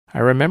I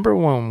remember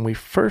when we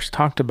first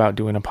talked about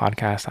doing a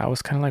podcast, I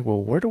was kind of like,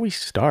 well, where do we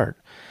start?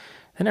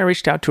 Then I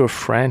reached out to a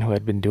friend who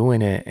had been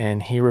doing it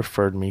and he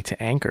referred me to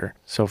Anchor.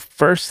 So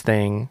first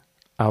thing,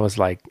 I was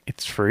like,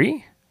 it's free?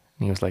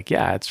 And he was like,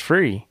 yeah, it's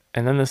free.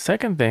 And then the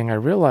second thing, I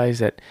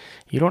realized that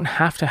you don't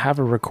have to have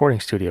a recording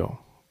studio.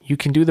 You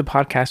can do the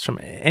podcast from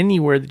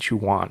anywhere that you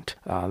want.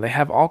 They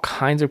have all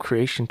kinds of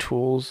creation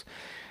tools,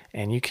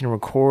 and you can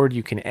record,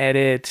 you can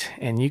edit,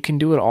 and you can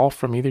do it all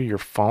from either your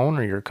phone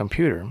or your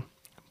computer.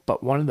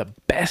 But one of the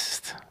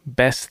best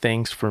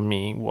things for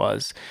me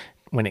was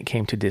when it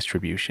came to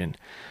distribution.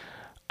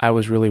 I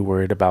was really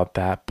worried about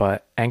that,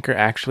 but Anchor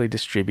actually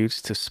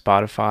distributes to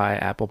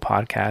Spotify, Apple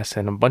Podcasts,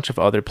 and a bunch of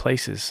other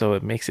places. So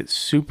it makes it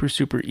super,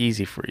 super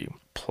easy for you.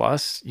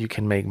 Plus, you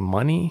can make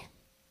money.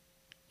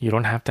 You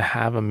don't have to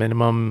have a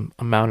minimum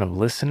amount of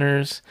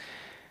listeners.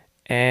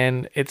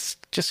 And it's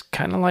just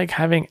kind of like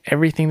having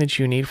everything that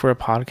you need for a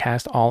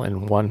podcast all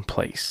in one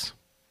place.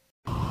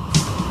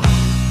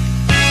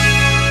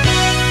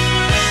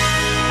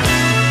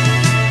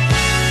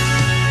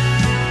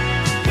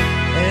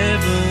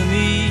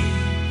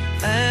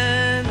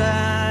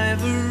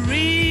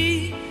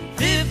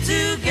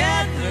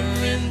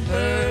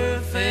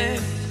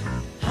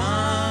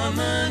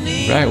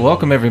 Right,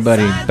 welcome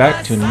everybody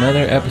back to another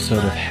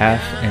episode of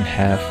Half and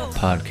Half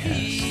Podcast.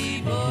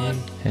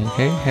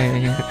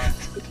 Hey.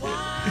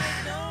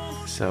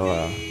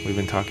 So we've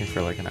been talking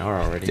for like an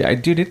hour already. Yeah,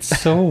 dude, it's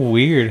so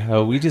weird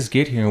how we just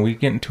get here and we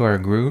get into our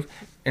groove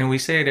and we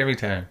say it every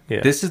time.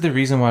 Yeah. This is the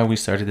reason why we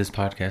started this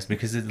podcast,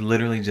 because it's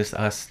literally just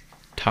us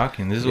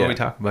talking. This is what we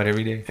talk about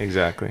every day.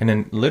 Exactly. And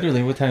then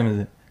literally, what time is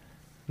it?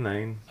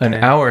 9. An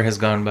hour has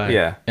gone by.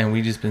 Yeah. And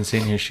we just been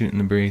sitting here shooting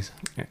the breeze.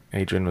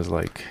 Adrian was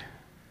like,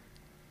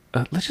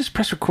 let's just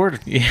press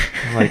record. Yeah.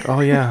 I'm like, oh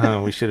yeah,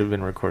 we should have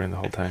been recording the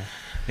whole time.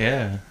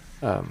 Yeah.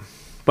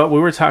 But we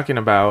were talking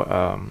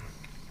about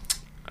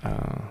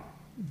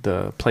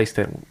the place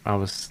that I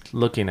was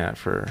looking at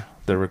for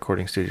the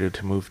recording studio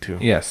to move to.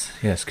 Yes,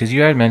 because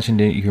you had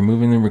mentioned it. You're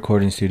moving the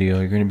recording studio.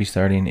 You're going to be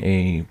starting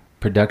a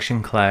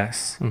production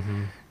class.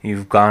 Mm-hmm.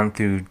 You've gone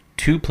through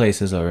 2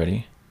 places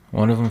already.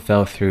 One of them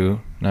fell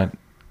through. It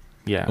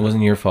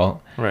wasn't your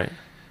fault. Right.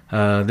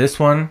 This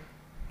one,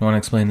 you want to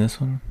explain this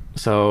one?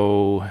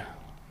 So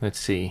let's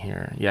see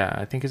here. Yeah,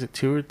 I think is it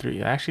 2 or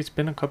 3? Actually, it's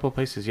been a couple of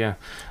places. Yeah.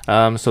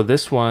 So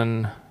this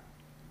one,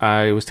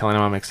 I was telling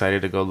him I'm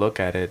excited to go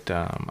look at it.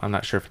 I'm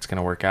not sure if it's going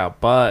to work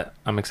out, but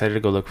I'm excited to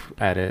go look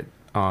at it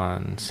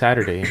on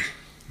Saturday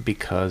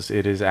because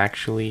it is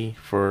actually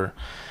for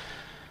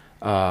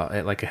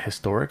like a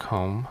historic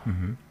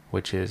home,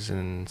 which is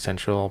in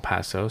central El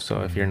Paso.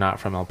 So if you're not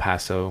from El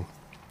Paso,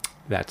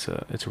 it's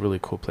a really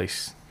cool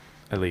place.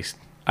 At least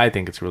I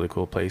think it's a really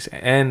cool place.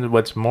 And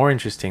what's more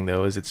interesting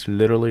though is it's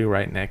literally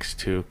right next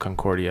to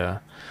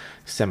Concordia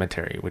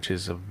Cemetery, which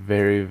is a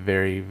very,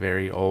 very,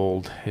 very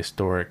old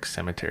historic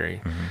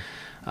cemetery.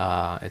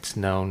 It's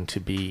known to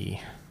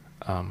be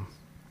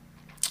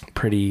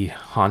pretty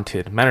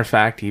haunted. Matter of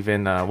fact,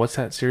 even what's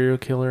that serial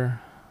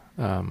killer?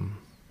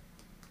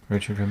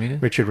 Richard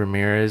Ramirez? Richard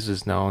Ramirez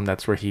is known.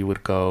 That's where he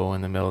would go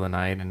in the middle of the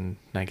night and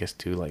I guess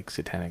do like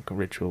satanic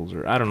rituals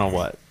or I don't know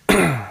what.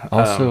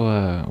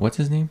 Also, what's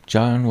his name?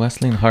 John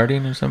Wesley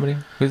Harding or somebody?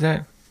 Who's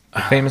that?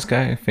 A famous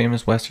guy, a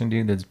famous Western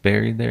dude that's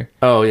buried there?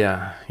 Oh,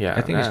 yeah.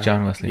 I think it's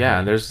John Wesley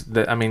Yeah,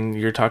 Harding.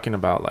 you're talking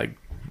about like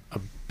a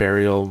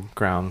burial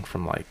ground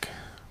from like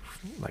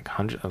a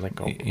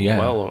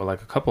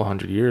couple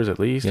hundred years at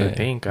least. I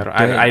think.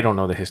 I don't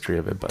know the history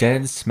of it, but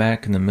dead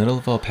smack in the middle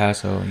of El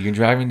Paso. You're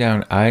driving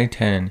down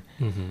I-10.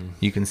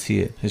 You can see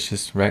it. It's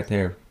just right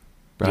there,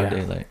 broad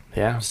daylight.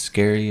 Yeah,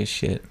 scary as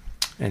shit.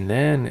 And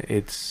then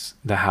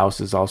the house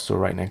is also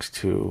right next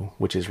to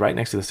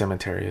the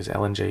cemetery is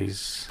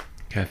L&J's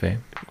Cafe,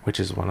 which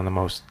is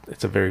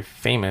it's a very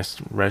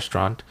famous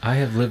restaurant. I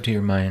have lived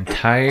here my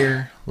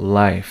entire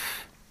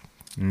life.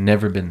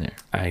 Never been there.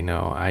 I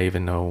know. I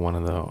even know one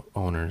of the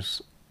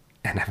owners,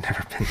 and I've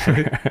never been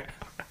there.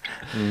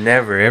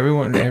 Never.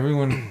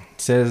 Everyone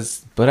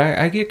says, but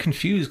I get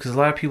confused because a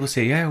lot of people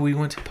say, yeah, we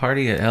went to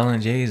party at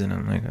L&J's, and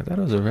I'm like, I thought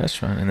it was a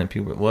restaurant. And then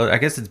people, well, I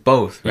guess it's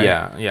both, right?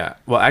 Yeah.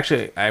 Well,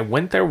 actually, I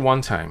went there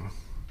one time,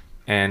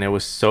 and it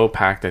was so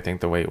packed. I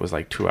think the wait was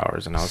like 2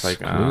 hours, and I was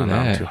like,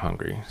 I'm too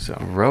hungry. So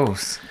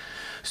gross.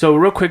 So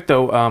real quick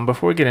though,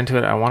 before we get into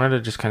it, I wanted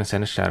to just kind of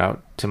send a shout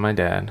out to my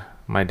dad.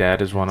 My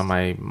dad is one of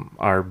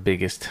our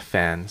biggest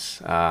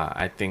fans.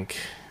 I think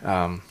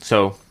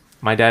so.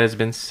 My dad has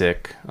been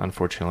sick.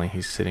 Unfortunately,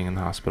 he's sitting in the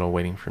hospital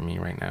waiting for me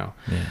right now.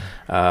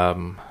 Yeah.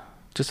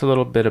 Just a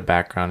little bit of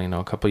background.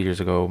 A couple of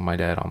years ago, my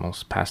dad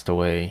almost passed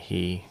away.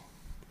 He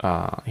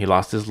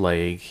lost his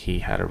leg. He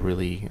had a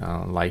really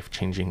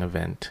life-changing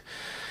event,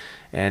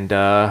 and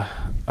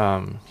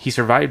he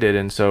survived it.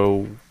 And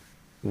so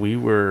we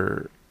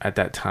were at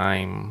that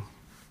time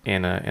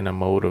in a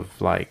mode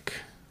of like,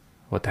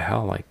 what the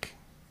hell, like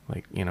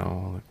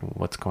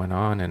what's going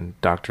on? And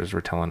doctors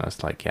were telling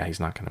us like, yeah, he's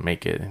not going to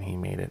make it, and he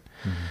made it.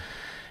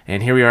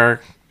 And here we are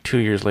 2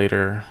 years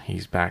later.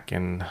 He's back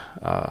in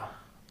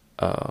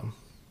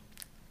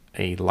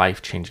a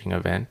life-changing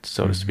event,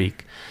 so to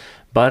speak.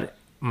 But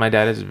my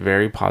dad is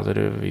very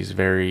positive.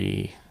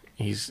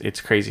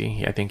 It's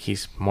crazy. I think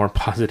he's more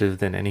positive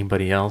than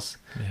anybody else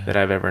that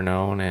I've ever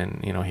known.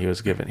 And, you know, he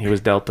was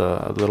dealt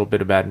a little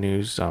bit of bad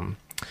news.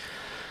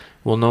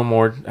 We'll know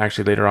more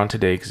actually later on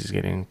today because he's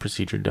getting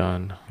procedure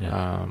done.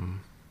 Yeah.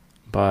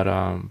 But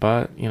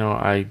you know,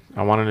 I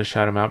wanted to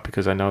shout him out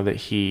because I know that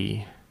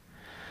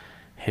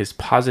his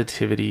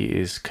positivity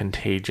is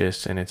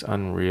contagious and it's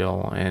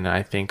unreal. And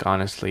I think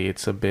honestly,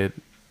 it's a big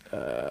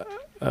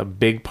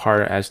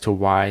part as to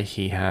why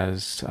he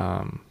has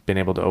been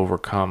able to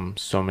overcome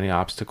so many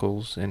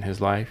obstacles in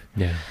his life.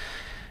 Yeah.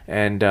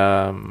 And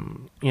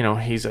you know,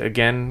 he's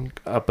again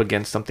up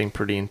against something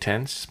pretty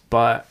intense,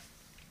 but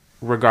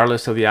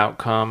regardless of the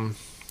outcome,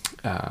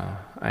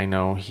 I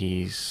know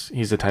he's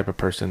the type of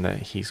person that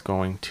he's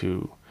going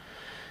to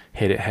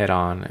hit it head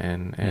on,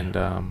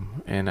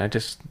 and I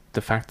just,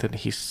 the fact that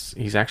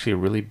he's actually a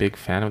really big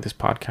fan of this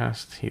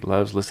podcast. He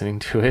loves listening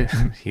to it.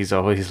 He's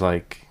always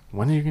like,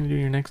 when are you going to do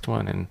your next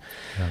one? And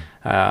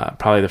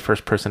probably the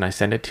first person I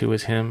send it to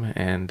is him.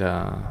 And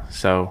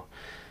so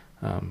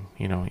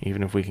you know,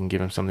 even if we can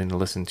give him something to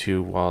listen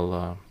to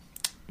while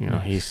you know,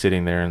 he's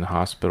sitting there in the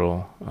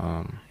hospital.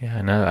 Yeah,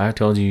 and I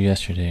told you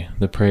yesterday,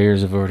 the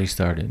prayers have already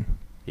started.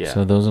 Yeah.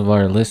 So those of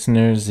our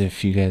listeners,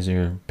 if you guys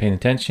are paying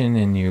attention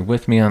and you're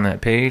with me on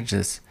that page,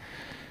 just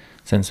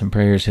send some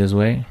prayers his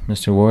way.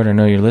 Mr. Ward, I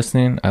know you're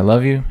listening. I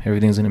love you.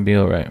 Everything's going to be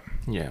all right.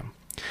 Yeah.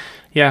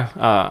 Yeah.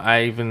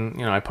 I even,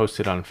 you know, I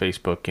posted on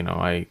Facebook, you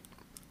know,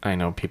 I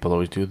know people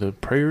always do the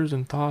prayers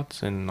and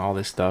thoughts and all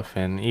this stuff.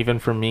 And even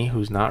for me,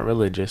 who's not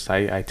religious,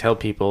 I tell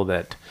people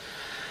that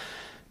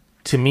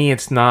to me,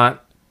 it's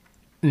not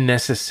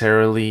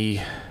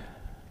necessarily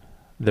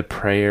the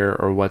prayer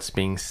or what's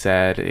being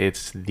said.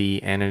 It's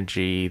the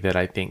energy that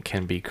I think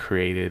can be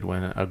created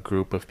when a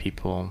group of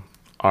people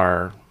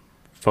are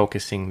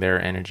focusing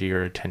their energy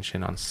or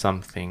attention on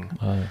something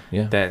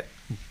that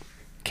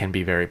can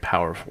be very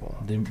powerful.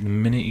 The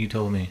minute you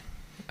told me,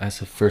 that's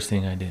the first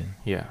thing I did.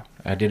 Yeah.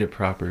 I did it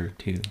proper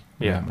too.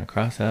 I Yeah. got my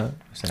cross out.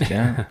 I sat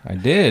down. I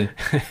did.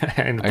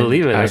 I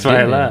believe it. That's why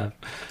I laugh.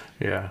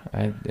 Yeah.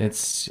 I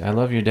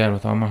love your dad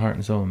with all my heart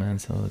and soul, man.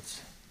 So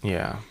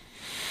Yeah.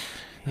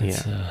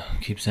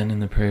 Keep sending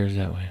the prayers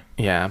that way.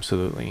 Yeah,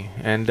 absolutely.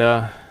 And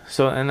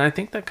and I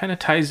think that kind of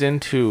ties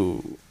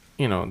into,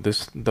 you know,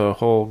 the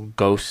whole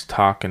ghost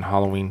talk and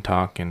Halloween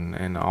talk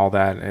and all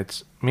that.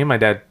 It's me and my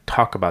dad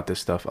talk about this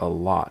stuff a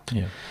lot.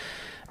 Yeah.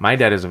 My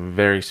dad is a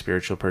very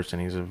spiritual person.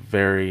 He's a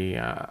very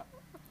I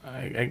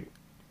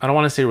don't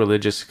want to say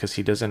religious because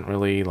he doesn't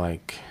really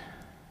like,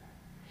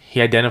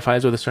 he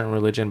identifies with a certain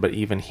religion, but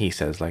even he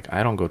says like,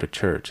 I don't go to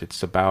church.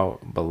 It's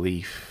about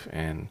belief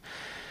and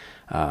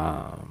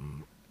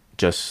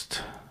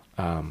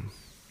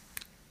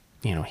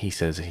you know, he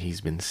says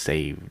he's been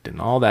saved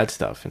and all that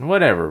stuff and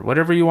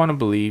whatever you want to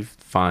believe,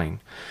 fine.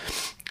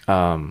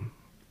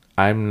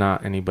 I'm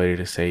not anybody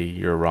to say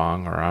you're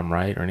wrong or I'm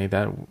right or any of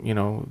that, you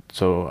know,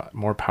 so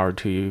more power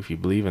to you if you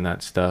believe in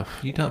that stuff.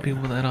 You tell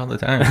people that all the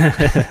time.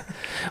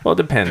 Well, it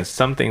depends.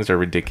 Some things are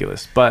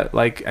ridiculous, but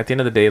like at the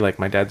end of the day, like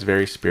my dad's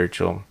very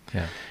spiritual.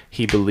 Yeah.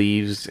 He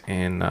believes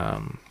in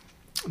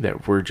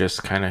that we're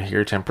just kind of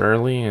here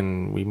temporarily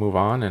and we move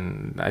on,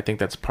 and I think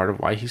that's part of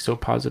why he's so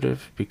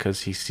positive,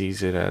 because he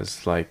sees it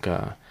as like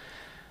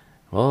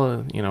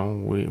well, you know,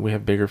 we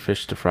have bigger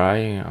fish to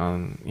fry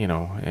on, you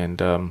know,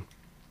 and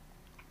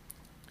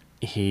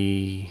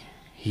he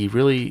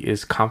really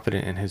is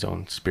confident in his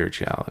own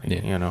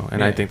spirituality, you know,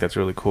 and I think that's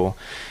really cool.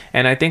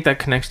 And I think that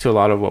connects to a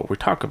lot of what we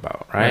talk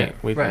about, right?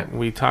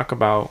 We talk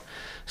about,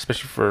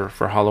 especially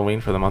for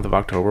Halloween, for the month of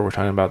October, we're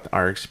talking about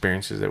our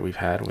experiences that we've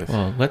had with...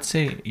 Well, let's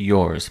say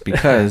yours,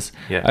 because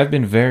I've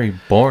been very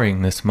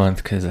boring this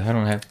month because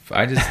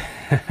I just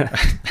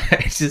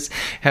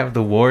have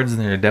the wards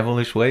and their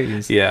devilish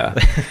ways. Yeah.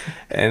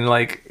 And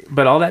like,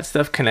 but all that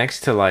stuff connects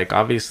to like,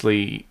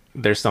 obviously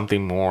there's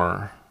something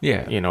more,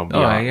 you know,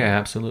 beyond,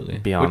 absolutely.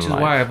 Beyond Which is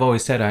life. why I've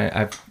always said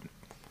I've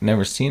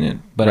never seen it,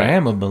 but I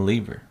am a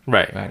believer.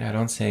 Right. I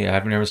don't say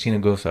I've never seen a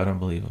ghost, so I don't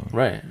believe them.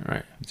 Right.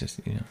 Just,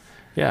 you know.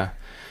 Yeah.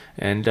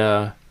 And,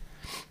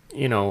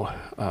 you know,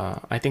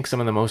 I think some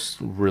of the most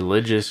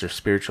religious or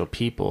spiritual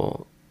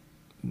people,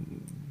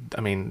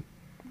 I mean,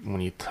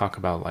 when you talk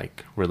about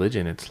like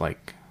religion, it's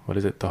like, what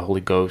is it? The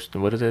Holy Ghost.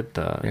 What is it?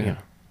 You know,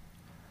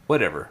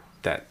 whatever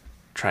that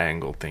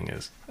triangle thing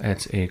is.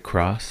 It's a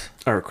cross.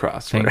 Or a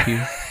cross. Thank whatever.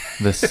 you.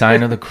 The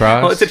sign of the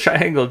cross. Well, it's a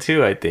triangle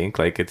too, I think.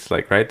 Like, it's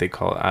like, right? They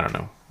call it, I don't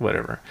know,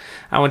 whatever.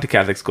 I went to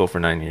Catholic school for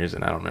 9 years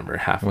and I don't remember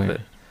half of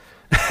it.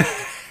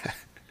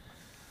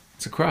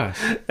 It's a cross.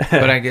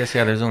 But I guess,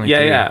 there's only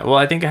three. Yeah. Well,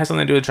 I think it has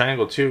something to do with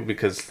triangle too,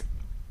 because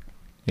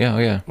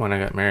when I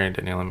got married,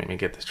 Daniela made me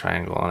get this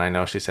triangle, and I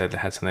know she said it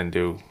had something to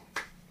do,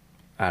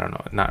 I don't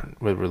know, not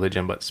with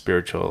religion, but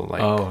spiritual,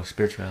 like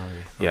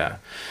spirituality. Yeah.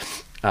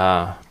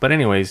 But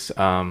anyways,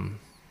 so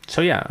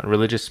yeah,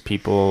 religious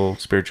people,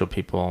 spiritual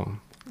people,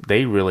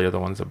 they really are the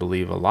ones that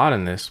believe a lot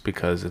in this,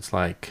 because it's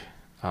like,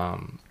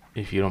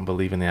 if you don't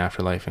believe in the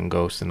afterlife and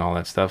ghosts and all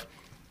that stuff,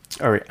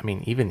 or I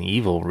mean, even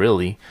evil,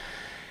 really,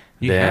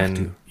 You have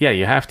to. yeah,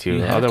 you have to.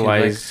 You have to,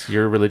 Otherwise,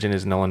 your religion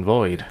is null and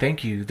void.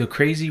 Thank you. The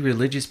crazy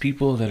religious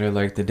people that are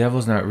like, the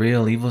devil's not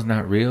real, evil's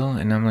not real.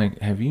 And I'm like,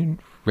 have you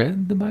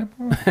read the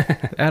Bible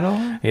at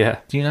all? Yeah.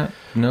 Do you not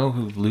know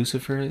who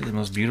Lucifer is, the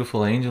most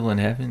beautiful angel in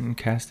heaven?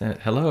 Cast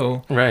at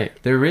hello. Right.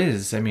 There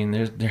is. I mean,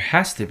 there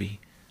has to be.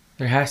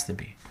 There has to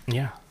be.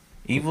 Yeah.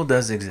 Evil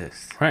does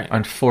exist. Right.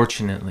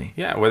 Unfortunately.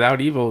 Yeah.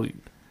 Without evil,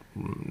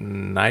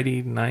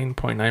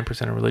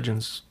 99.9% of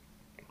religions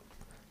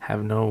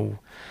have no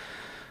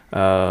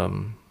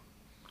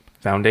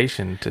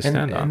foundation to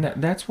stand on.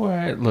 And that's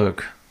why I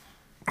look.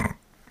 I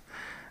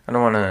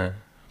don't want to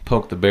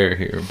poke the bear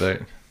here,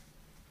 but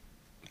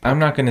I'm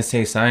not going to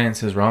say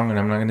science is wrong, and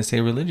I'm not going to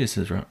say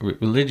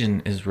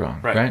religion is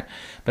wrong, right?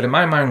 But in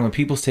my mind, when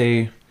people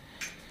say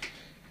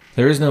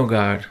there is no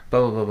God, blah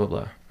blah blah blah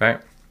blah,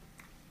 right?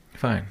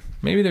 Fine,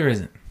 maybe there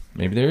isn't,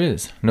 maybe there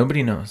is.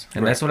 Nobody knows,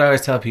 and that's what I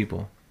always tell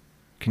people.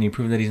 Can you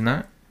prove that he's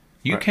not?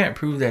 You can't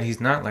prove that he's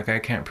not, like I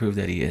can't prove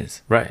that he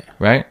is. Right.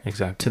 Right.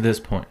 Exactly. To this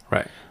point.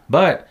 Right.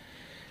 But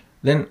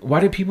then, why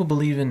do people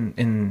believe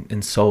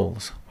in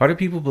souls? Why do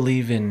people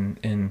believe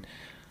in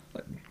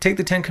take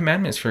the Ten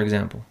Commandments, for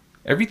example.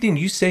 Everything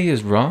you say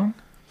is wrong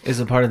is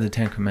a part of the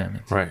Ten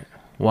Commandments. Right.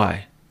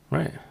 Why?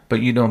 Right.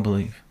 But you don't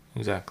believe.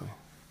 Exactly.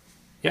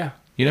 Yeah.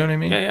 You know what I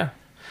mean? Yeah, yeah.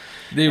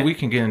 Dude, we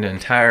can get into an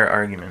entire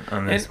argument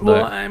on this.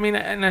 Well, I mean,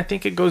 and I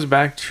think it goes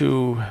back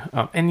to,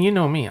 and you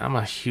know me, I'm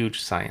a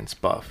huge science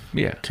buff.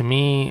 Yeah. To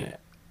me,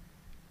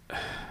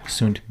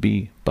 soon to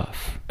be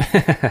buff.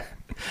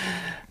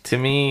 To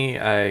me,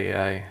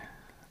 I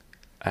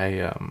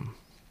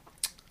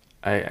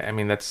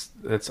mean,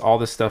 that's all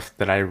the stuff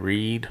that I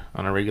read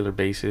on a regular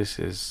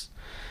basis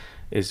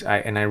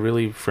and I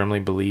really firmly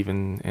believe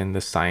in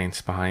the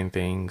science behind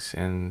things,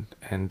 and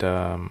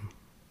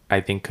I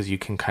think because you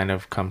can kind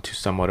of come to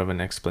somewhat of an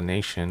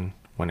explanation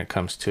when it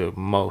comes to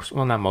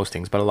not most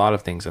things, but a lot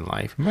of things in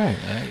life. Right.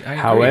 I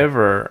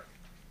However,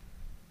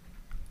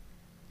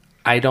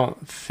 I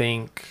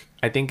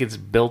think it's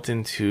built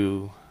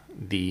into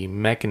the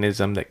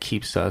mechanism that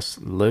keeps us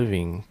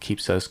living,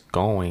 keeps us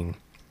going.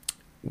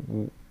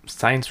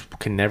 Science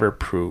can never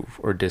prove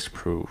or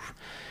disprove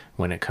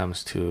when it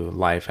comes to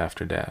life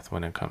after death,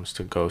 when it comes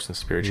to ghosts and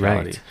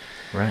spirituality.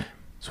 Right.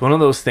 It's one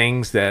of those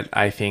things that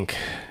I think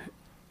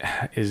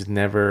it's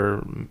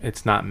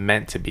not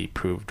meant to be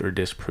proved or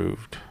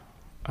disproved.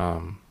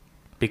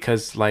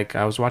 Because like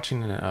I was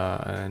watching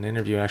an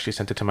interview, I actually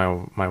sent it to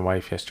my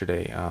wife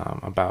yesterday,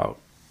 about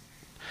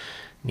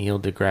Neil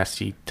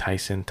deGrasse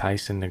Tyson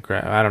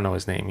deGrasse, I don't know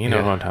his name. You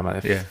know who I'm talking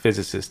about, the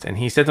physicist. And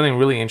he said something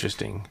really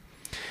interesting.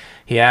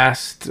 He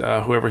asked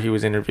whoever he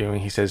was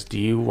interviewing, he says, "Do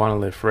you want to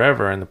live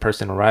forever?" And the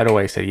person right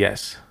away said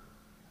yes.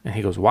 And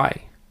he goes,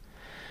 "Why?"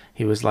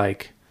 He was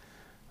like,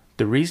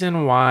 "The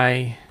reason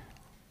why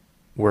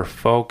we're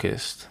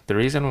focused, the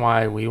reason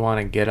why we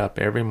want to get up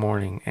every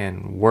morning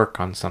and work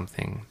on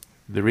something,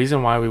 the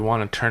reason why we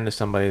want to turn to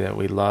somebody that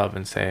we love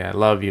and say, 'I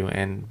love you,'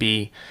 and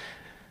be,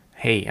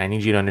 'Hey, I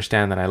need you to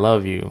understand that I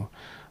love you.'"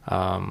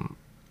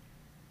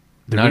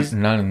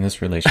 Not in this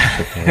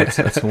relationship.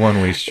 That's a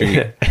one-way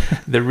street.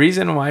 The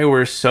reason why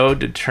we're so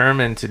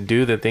determined to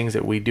do the things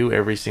that we do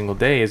every single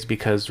day is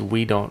because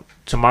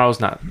tomorrow's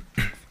not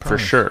for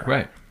sure.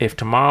 Right. If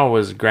tomorrow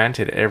was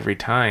granted every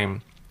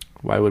time,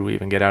 why would we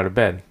even get out of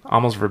bed?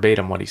 Almost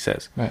verbatim what he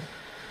says. Right.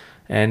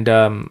 And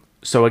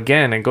so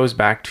again, it goes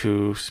back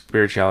to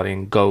spirituality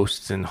and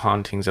ghosts and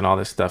hauntings and all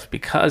this stuff.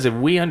 Because if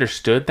we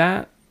understood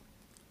that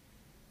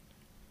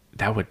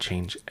would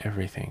change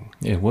everything.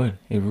 It would.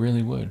 It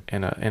really would.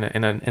 In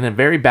a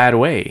very bad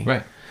way.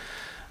 Right.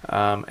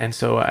 And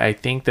so I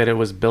think that it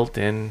was built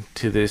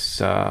into this,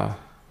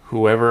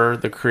 whoever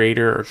the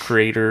creator or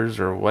creators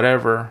or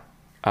whatever,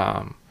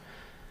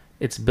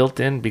 it's built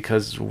in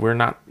because we're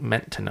not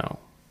meant to know.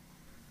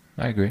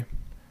 I agree.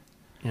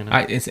 You know?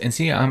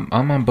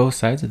 I'm on both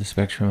sides of the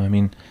spectrum. I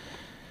mean,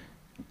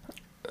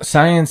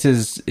 science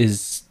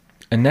is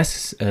a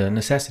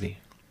necessity.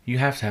 You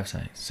have to have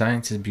science.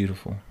 Science is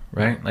beautiful,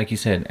 right? Like you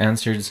said,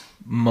 answers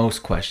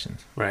most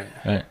questions. Right.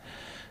 Right.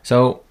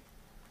 So,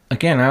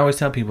 again, I always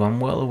tell people I'm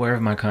well aware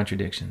of my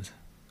contradictions,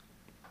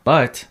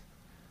 but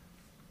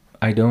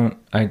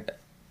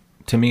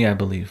to me, I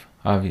believe,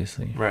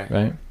 obviously. Right.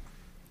 Right.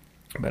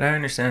 But I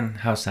understand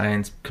how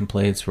science can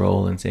play its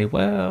role and say,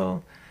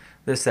 well,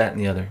 this, that,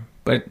 and the other.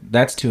 But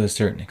that's to a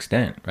certain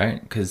extent,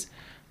 right? Because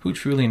who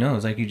truly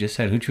knows? Like you just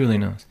said, who truly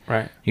knows?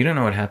 Right. You don't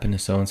know what happened to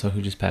so-and-so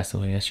who just passed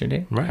away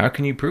yesterday. Right. How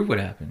can you prove what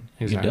happened?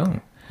 Exactly. You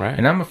don't. Right.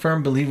 And I'm a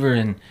firm believer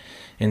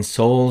in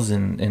souls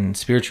and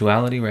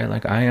spirituality, right?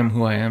 Like I am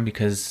who I am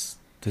because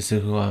this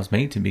is who I was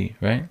made to be,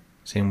 right?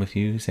 Same with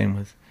you, same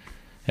with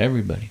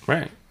everybody.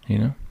 Right. You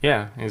know?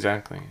 Yeah,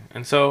 exactly.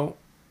 And so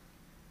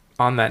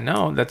on that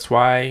note, that's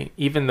why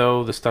even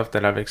though the stuff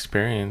that I've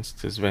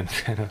experienced has been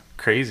kind of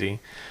crazy.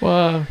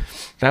 Well,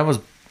 that was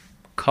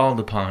called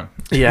upon.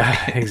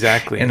 Yeah,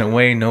 exactly. In a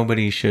way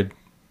nobody should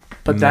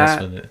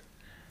mess with it.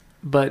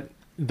 But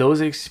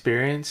those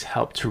experiences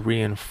help to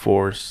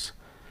reinforce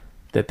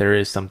that there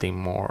is something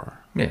more.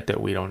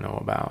 that we don't know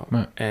about.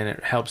 Right. And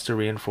it helps to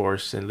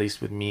reinforce, at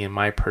least with me and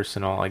my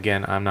personal,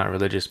 again, I'm not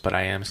religious, but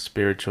I am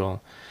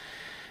spiritual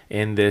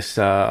in this.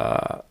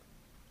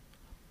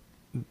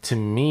 To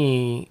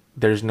me,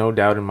 there's no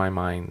doubt in my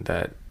mind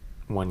that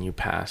when you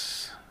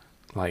pass,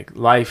 like,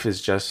 life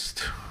is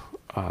just,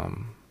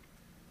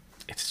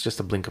 it's just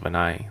a blink of an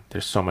eye.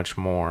 There's so much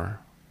more,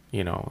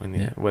 you know,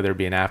 whether it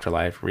be an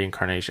afterlife,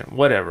 reincarnation,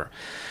 whatever.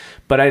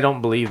 But I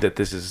don't believe that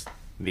this is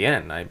the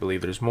end. I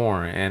believe there's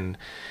more. And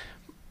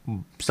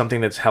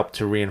something that's helped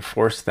to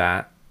reinforce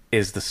that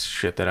is the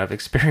shit that I've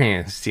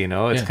experienced, you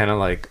know? It's kind of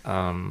like,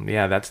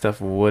 that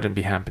stuff wouldn't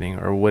be happening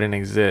or wouldn't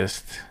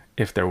exist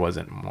if there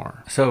wasn't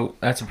more. So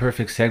that's a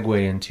perfect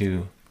segue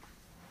into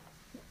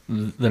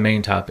the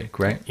main topic,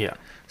 right? Yeah.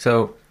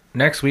 So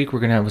next week we're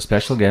gonna have a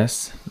special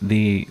guest,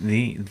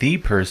 the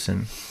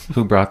person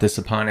who brought this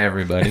upon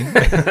everybody,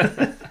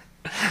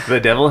 the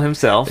devil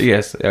himself.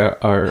 Yes,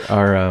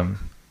 our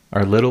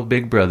little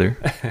big brother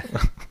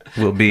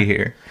will be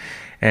here,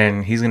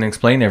 and he's gonna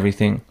explain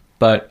everything.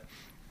 But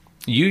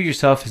you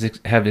yourself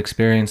have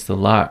experienced a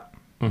lot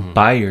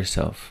by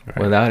yourself,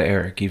 without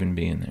Eric even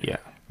being there. Yeah.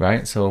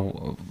 Right.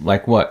 So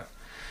like what?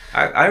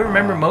 I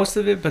remember most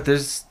of it, but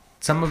there's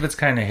some of it's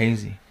kind of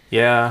hazy.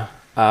 Yeah.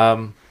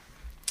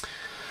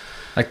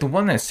 Like the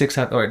one that sticks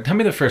out. Or tell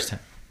me the first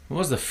time. What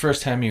was the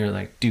first time you were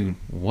like, dude,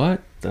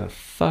 what the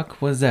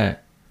fuck was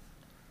that?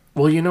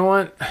 Well, you know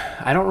what?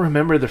 I don't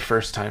remember the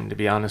first time, to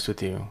be honest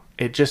with you.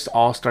 It just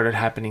all started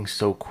happening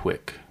so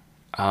quick.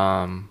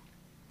 From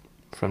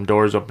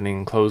doors opening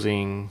and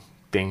closing,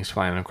 things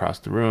flying across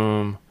the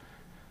room.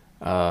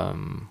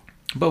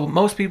 But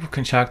most people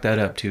can chalk that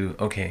up to,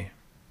 okay,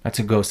 that's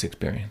a ghost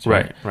experience.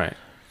 Right.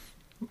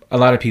 A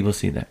lot of people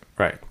see that.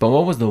 Right. But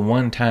what was the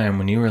one time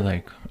when you were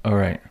like, all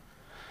right,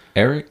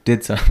 Eric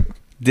did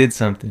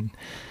something,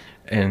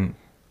 and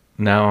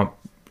now,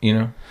 you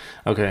know?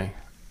 Okay.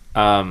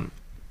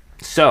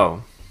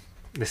 So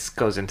this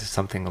goes into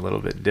something a little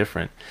bit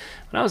different.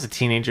 When I was a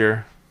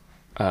teenager,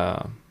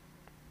 I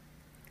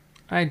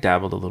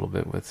dabbled a little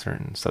bit with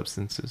certain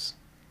substances.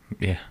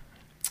 Yeah.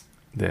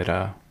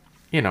 That,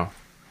 you know,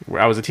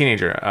 I was a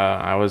teenager.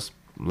 I was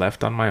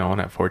left on my own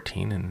at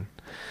 14, and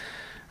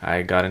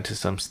I got into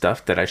some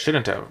stuff that I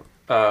shouldn't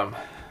have.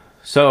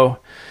 So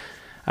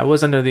I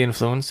was under the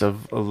influence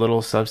of a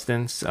little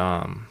substance,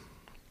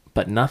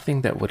 but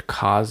nothing that would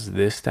cause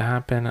this to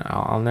happen.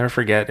 I'll never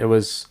forget. It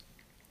was,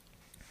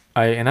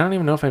 and I don't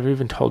even know if I've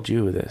even told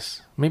you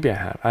this. Maybe I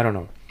have. I don't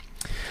know.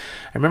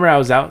 I remember I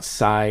was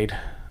outside.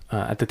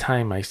 At the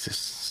time, I used to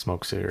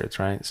smoke cigarettes,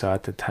 right? So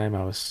at the time,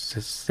 I was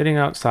sitting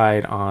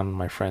outside on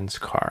my friend's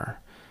car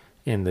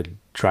in the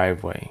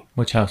driveway.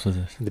 Which house was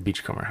this? The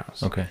Beachcomber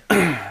house. Okay.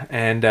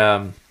 And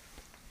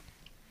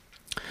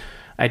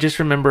I just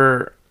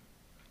remember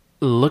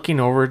looking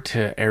over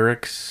to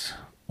Eric's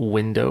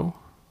window,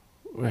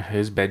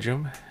 his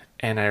bedroom,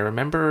 and I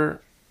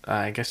remember,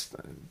 I guess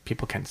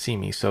people can't see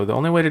me, so the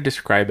only way to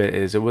describe it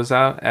is it was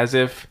as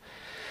if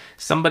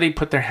somebody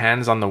put their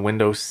hands on the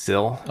window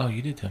sill. Oh,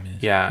 you did tell me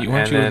this. Yeah.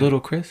 Weren't you a little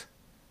Chris?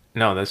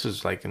 No, this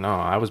was like, no,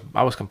 I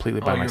was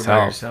completely by you myself.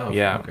 were by yourself.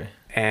 Yeah. Okay.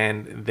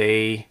 And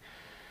they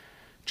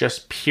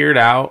just peered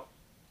out,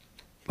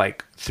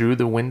 like, through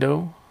the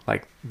window,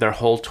 like their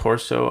whole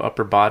torso,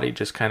 upper body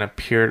just kind of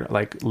peered,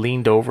 like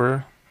leaned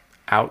over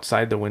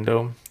outside the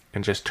window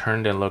and just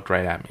turned and looked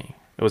right at me.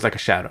 It was like a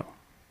shadow.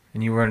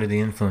 And you were under the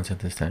influence at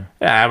this time?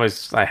 Yeah,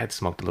 I had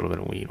smoked a little bit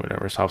of weed,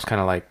 whatever. So I was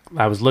kind of like,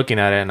 I was looking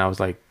at it and I was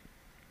like,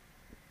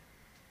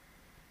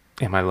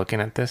 am I looking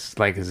at this?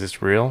 Like, is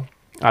this real?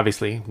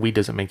 Obviously, weed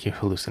doesn't make you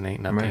hallucinate,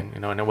 nothing, right. You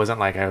know, and it wasn't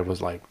like I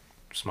was like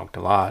smoked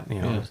a lot,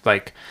 you know, Yeah. It's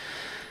like,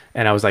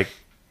 and I was like,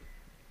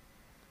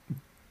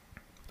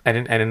 I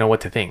didn't know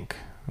what to think.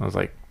 I was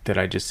like, did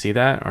I just see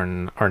that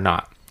or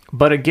not?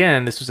 But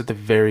again, this was at the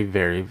very,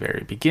 very,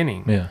 very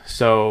beginning. Yeah.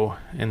 So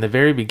in the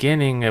very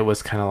beginning, it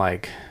was kind of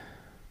like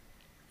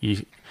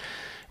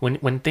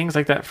when things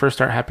like that first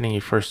start happening,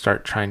 you first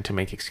start trying to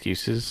make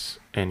excuses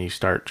and you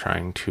start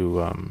trying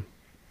to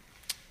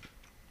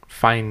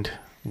find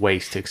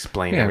ways to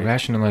explain everything.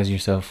 Rationalize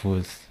yourself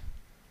with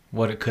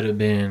what it could have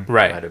been.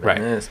 Right, Might have been right.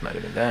 this, might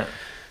have been that.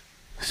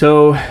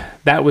 So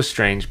that was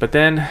strange. But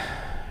then,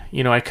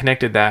 you know, I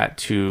connected that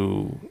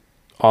to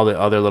all the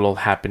other little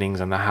happenings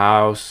in the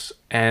house.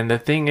 And the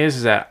thing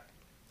is that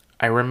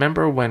I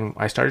remember when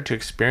I started to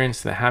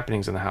experience the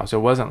happenings in the house, it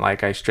wasn't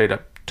like I straight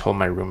up told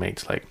my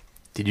roommates, like,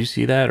 did you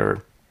see that?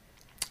 Or,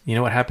 you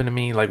know what happened to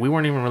me? Like, we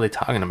weren't even really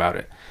talking about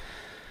it.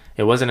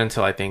 It wasn't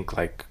until I think,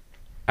 like,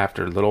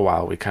 after a little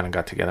while, we kind of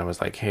got together and was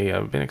like, hey,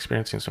 I've been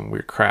experiencing some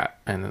weird crap.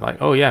 And they're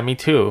like, oh, yeah, me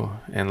too.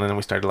 And then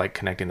we started, like,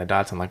 connecting the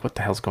dots and, like, what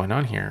the hell's going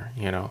on here,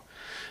 you know?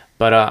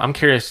 But I'm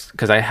curious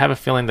because I have a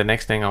feeling the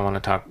next story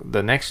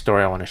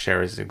I want to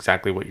share is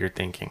exactly what you're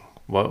thinking.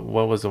 What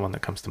was the one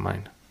that comes to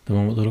mind? The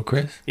one with little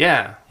Chris?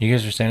 Yeah. You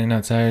guys were standing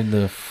outside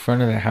the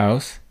front of the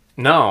house?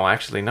 No,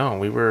 actually, no.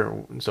 We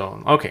were...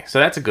 Okay, so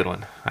that's a good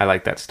one. I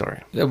like that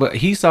story. Yeah, but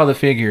he saw the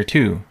figure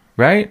too,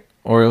 right?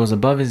 Or it was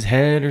above his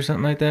head or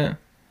something like that?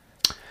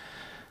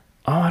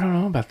 Oh, I don't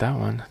know about that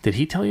one. Did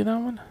he tell you that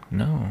one?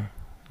 No.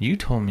 You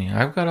told me.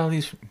 I've got all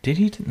these. Did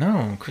he?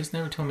 No. Chris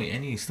never told me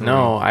any story.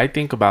 No, I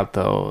think about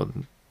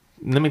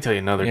let me tell you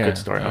another good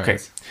story. Okay.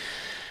 Right.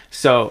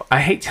 So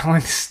I hate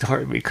telling this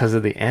story because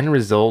of the end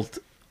result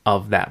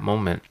of that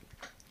moment.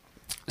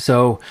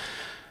 So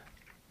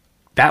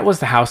that was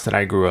the house that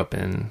I grew up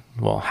in.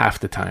 Well, half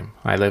the time.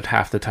 I lived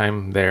half the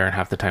time there and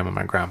half the time with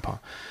my grandpa.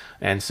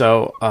 And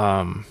so,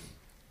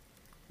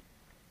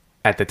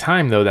 at the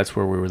time though, that's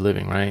where we were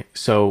living, right?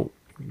 So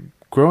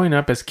growing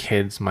up as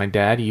kids, my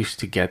dad used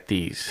to get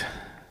these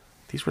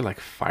were like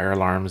fire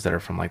alarms that are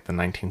from like the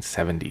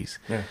 1970s.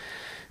 Yeah.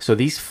 So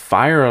these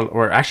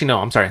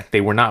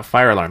they were not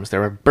fire alarms. They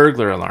were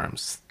burglar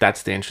alarms.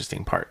 That's the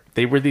interesting part.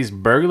 They were these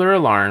burglar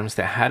alarms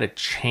that had a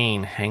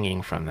chain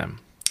hanging from them.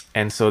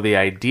 And so the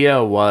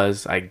idea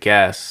was, I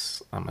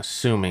guess, I'm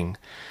assuming,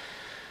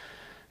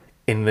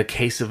 in the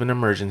case of an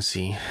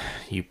emergency,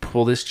 you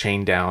pull this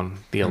chain down,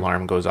 the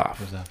alarm goes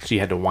off. So you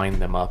had to wind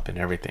them up and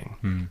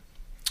everything.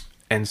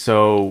 And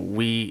so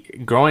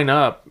growing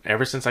up,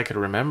 ever since I could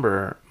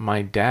remember,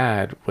 my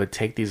dad would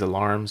take these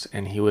alarms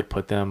and he would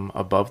put them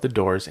above the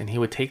doors, and he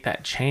would take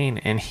that chain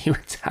and he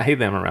would tie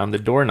them around the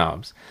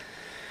doorknobs.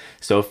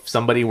 So if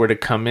somebody were to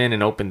come in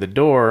and open the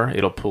door,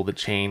 it'll pull the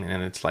chain,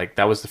 and it's like,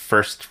 that was the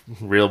first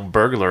real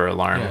burglar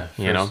alarm,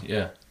 you know?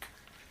 Yeah.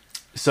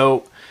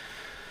 So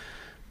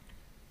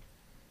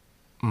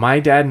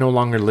my dad no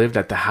longer lived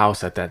at the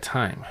house at that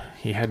time.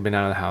 He had been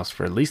out of the house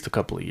for at least a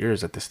couple of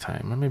years at this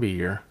time, or maybe a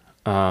year.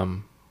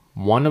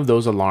 One of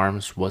those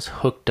alarms was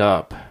hooked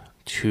up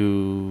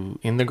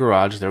in the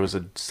garage. There was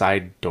a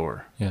side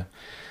door. Yeah.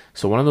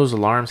 So one of those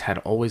alarms had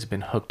always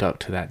been hooked up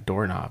to that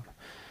doorknob.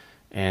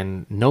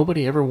 And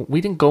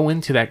we didn't go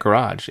into that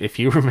garage. If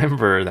you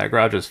remember, that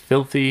garage was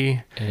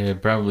filthy.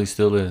 It probably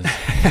still is.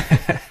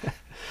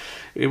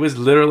 It was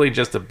literally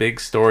just a big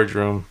storage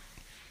room.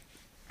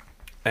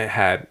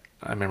 I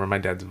remember my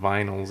dad's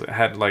vinyls. It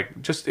had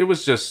it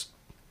was just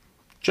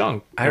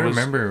junk. I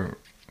remember,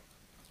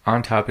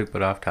 on topic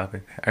but off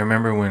topic, I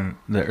remember when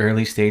the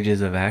early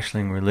stages of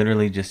Ashling were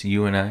literally just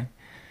you and I.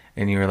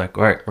 And you were like,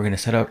 all right, we're going to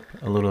set up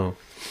a little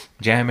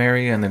jam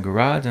area in the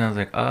garage. And I was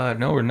like,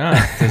 no, we're not.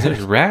 Because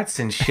there's rats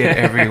and shit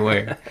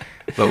everywhere.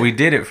 But we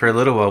did it for a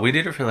little while. We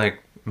did it for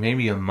like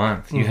maybe a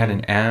month. You had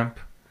an amp.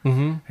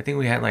 Mm-hmm. I think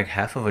we had like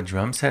half of a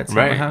drum set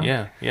somehow.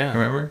 Right, yeah.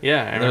 Remember?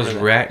 Yeah, I remember. There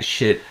was rat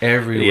shit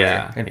everywhere.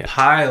 Yeah. And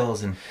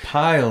piles and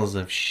piles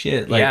of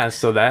shit. Yeah,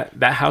 so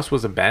that house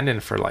was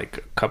abandoned for like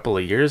a couple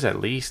of years at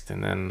least.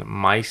 And then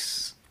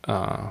mice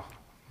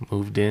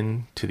moved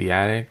in to the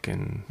attic,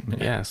 and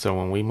so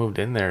when we moved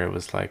in there, it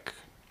was like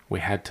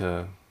we had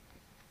to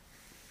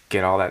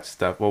get all that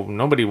stuff. Well,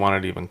 nobody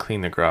wanted to even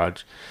clean the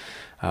garage,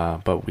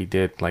 but we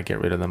did like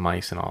get rid of the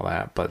mice and all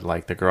that. But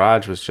like the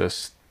garage was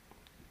just,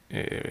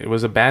 it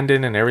was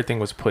abandoned, and everything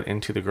was put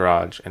into the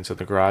garage, and so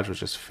the garage was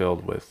just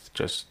filled with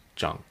just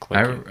junk.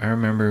 I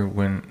remember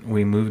when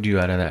we moved you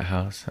out of that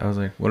house, I was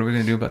like, what are we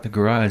gonna do about the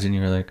garage? And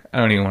you were like, I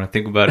don't even want to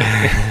think about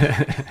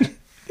it.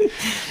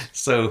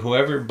 So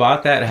whoever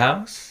bought that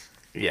house,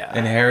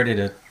 inherited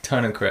a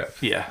ton of crap.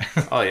 Yeah.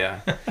 Oh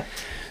yeah.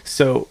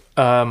 So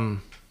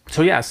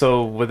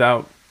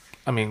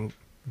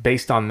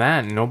based on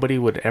that, nobody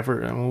would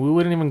ever. We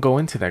wouldn't even go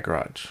into that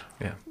garage.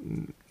 Yeah.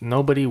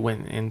 Nobody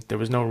went in. There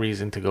was no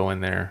reason to go in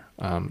there.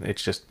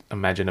 It's just,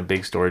 imagine a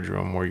big storage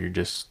room where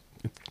it's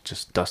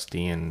just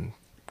dusty and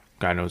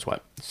God knows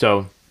what.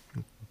 So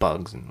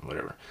bugs and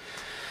whatever.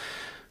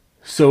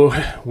 So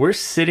we're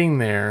sitting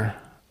there.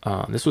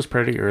 This was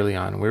pretty early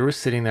on. We were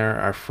sitting there.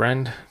 Our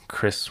friend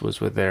Chris was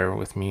there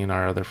with me and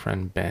our other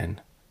friend Ben.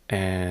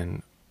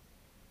 And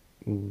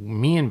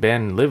me and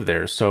Ben lived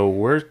there. So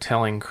we're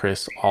telling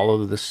Chris all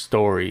of the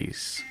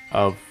stories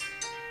of...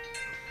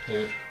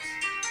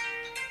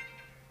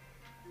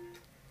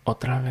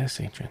 Otra vez,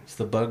 Adrian. It's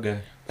the bug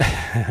guy.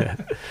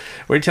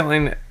 We're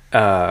telling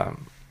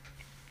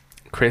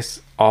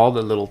Chris all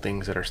the little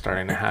things that are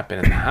starting to happen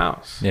in the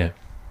house. Yeah.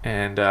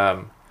 And,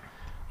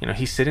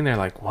 he's sitting there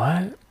like,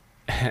 what?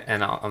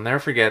 And I'll never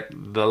forget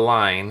the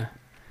line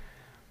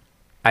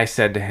I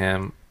said to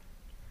him,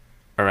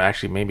 or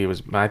actually maybe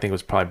I think it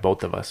was probably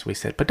both of us. We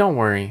said, but don't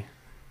worry,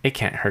 it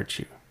can't hurt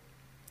you.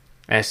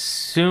 As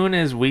soon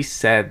as we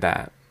said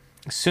that,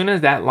 as soon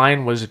as that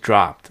line was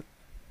dropped,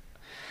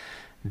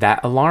 that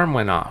alarm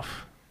went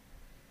off.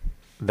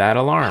 That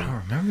alarm. I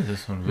don't remember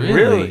this one.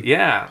 Really?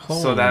 Yeah.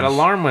 So that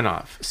alarm went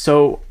off.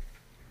 So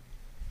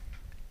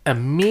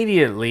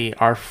immediately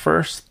our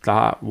first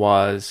thought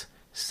was,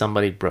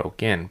 somebody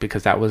broke in,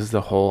 because that was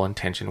the whole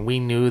intention. We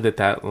knew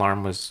that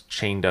alarm was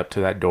chained up to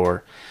that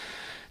door.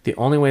 The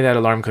only way that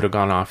alarm could have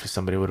gone off is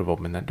somebody would have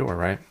opened that door,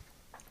 right?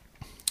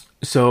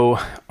 So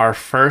our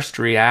first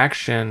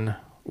reaction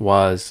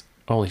was,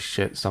 holy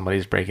shit,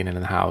 somebody's breaking into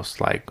the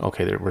house. Like,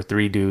 okay, there were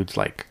 3 dudes,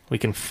 like, we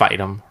can fight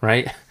them,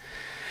 right?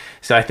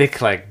 So I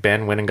think like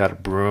Ben went and got a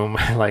broom.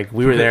 Like,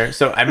 we were there.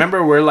 So I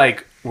remember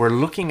we're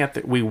looking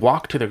at we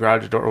walk to the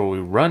garage door, or we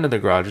run to the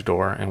garage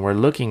door, and we're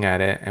looking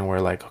at it, and we're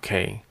like,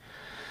 okay,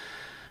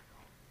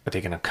 are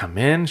they going to come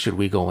in? Should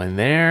we go in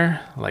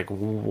there? Like,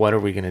 what are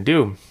we going to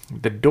do?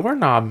 The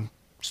doorknob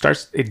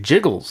it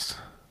jiggles.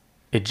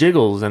 It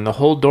jiggles, and the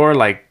whole door,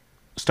 like,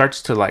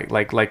 starts to,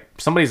 like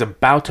somebody's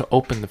about to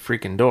open the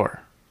freaking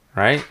door,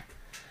 right?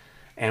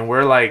 And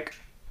we're, like,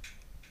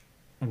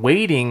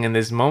 waiting in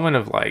this moment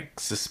of, like,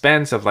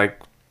 suspense of, like,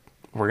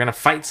 we're going to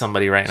fight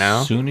somebody right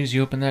now. As soon as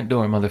you open that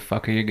door,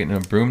 motherfucker, you're getting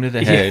a broom to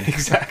the head. Yeah,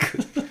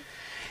 exactly.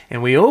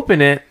 And we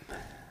open it,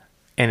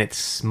 and it's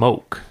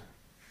smoke.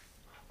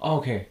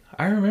 Okay,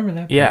 I remember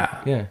that part.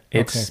 Yeah.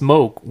 It's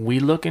smoke. We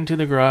look into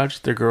the garage.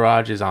 The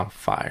garage is on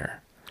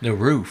fire. The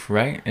roof,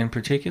 right? In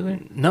particular?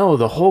 No,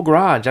 the whole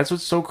garage. That's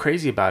what's so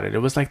crazy about it. It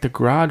was like the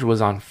garage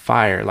was on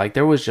fire. Like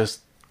there was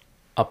just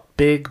a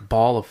big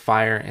ball of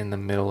fire in the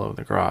middle of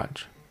the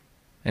garage.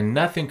 And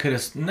nothing could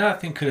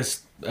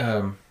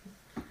have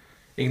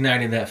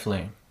ignited that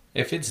flame.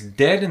 If it's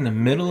dead in the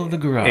middle of the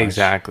garage.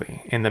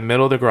 Exactly. In the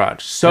middle of the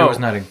garage. So there was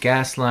not a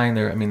gas line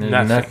there. I mean,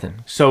 there's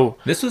nothing. So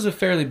this was a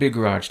fairly big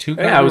garage. It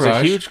was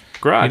a huge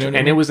garage. You know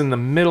it was in the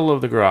middle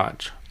of the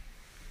garage.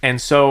 And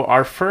so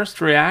our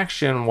first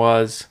reaction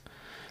was,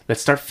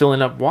 let's start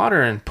filling up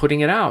water and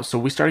putting it out. So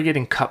we started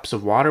getting cups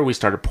of water. We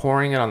started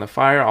pouring it on the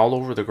fire all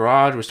over the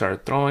garage. We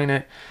started throwing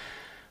it.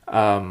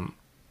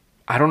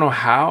 I don't know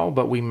how,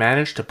 but we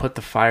managed to put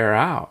the fire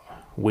out.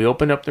 We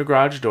opened up the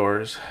garage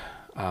doors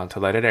to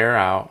let it air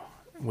out.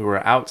 We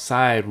were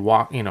outside,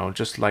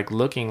 just like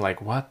looking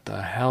like, what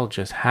the hell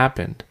just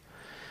happened?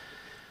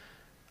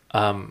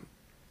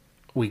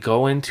 We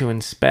go in to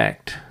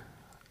inspect.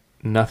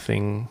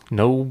 Nothing,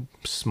 no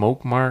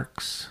smoke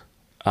marks.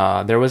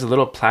 There was a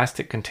little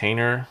plastic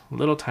container,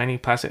 little tiny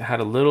plastic, had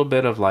a little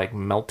bit of like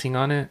melting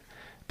on it,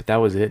 but that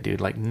was it,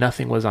 dude. Like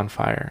nothing was on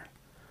fire.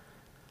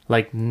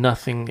 Like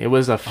nothing. It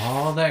was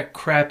all that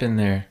crap in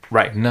there.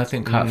 Right.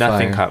 Nothing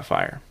caught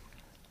fire.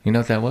 You know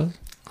what that was?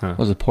 Huh. It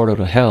was a portal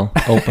to hell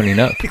opening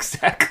up.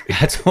 Exactly.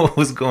 That's what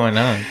was going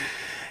on.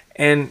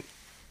 And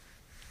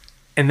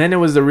then it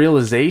was the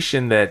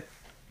realization that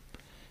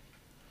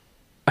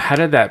how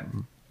did that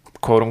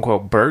quote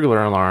unquote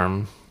burglar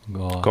alarm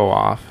go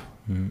off?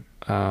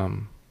 Mm-hmm.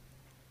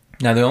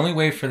 Now the only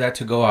way for that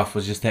to go off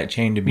was just that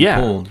chain to be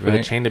pulled, right? For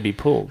the chain to be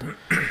pulled,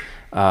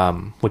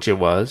 which it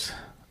was.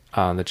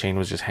 The chain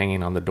was just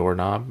hanging on the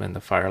doorknob, and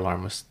the fire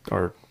alarm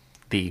or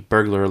the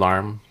burglar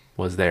alarm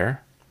was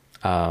there.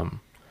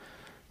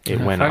 It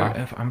went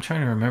off. I'm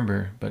trying to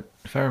remember, but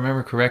if I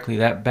remember correctly,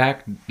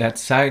 that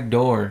side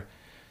door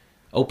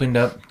opened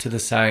up to the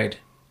side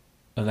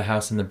of the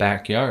house in the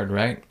backyard,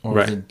 right? Or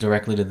was it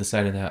directly to the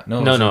side of the house?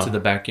 No, to the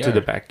backyard. To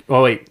the back.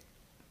 Oh wait,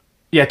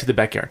 yeah, to the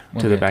backyard. Okay.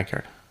 To the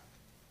backyard.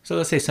 So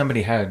let's say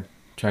somebody had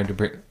tried to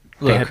break.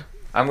 Look,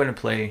 I'm going to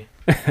play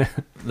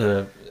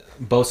the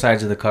both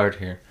sides of the card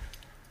here.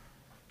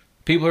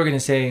 People are going to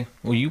say,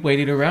 well, you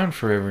waited around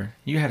forever.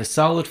 You had a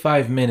solid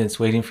 5 minutes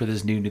waiting for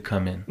this dude to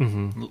come in.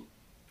 Mm-hmm.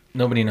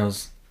 Nobody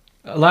knows.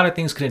 A lot of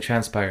things could have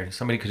transpired.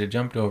 Somebody could have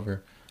jumped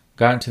over,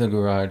 got into the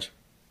garage,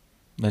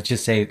 let's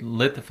just say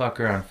lit the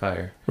fucker on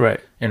fire. Right.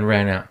 And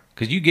ran out.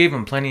 Because you gave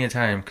him plenty of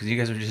time because you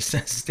guys were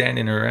just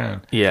standing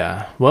around.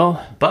 Yeah.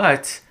 Well.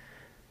 But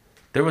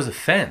there was a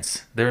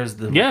fence. There's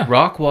the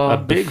rock wall. A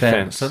big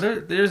fence. So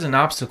there's an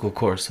obstacle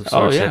course of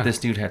sorts that this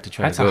dude had to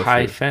try to go That's a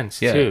high through. fence,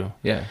 too.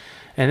 Yeah.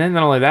 And then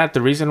not only that,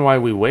 the reason why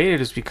we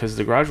waited is because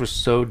the garage was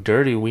so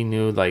dirty, we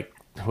knew, like,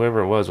 whoever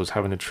it was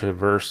having to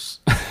traverse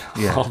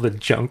all the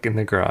junk in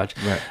the garage.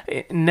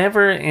 Right.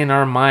 Never in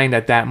our mind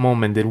at that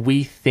moment did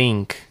we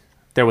think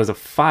there was a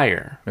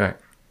fire. Right.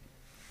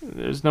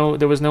 There was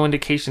no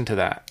indication to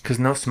that. Because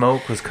no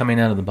smoke was coming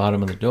out of the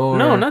bottom of the door.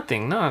 No,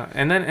 nothing. No.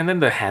 And then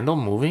the handle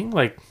moving,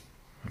 like...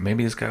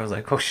 Maybe this guy was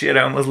like, oh shit,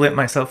 I almost lit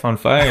myself on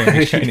fire. And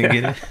he's trying to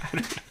get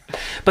it.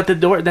 But the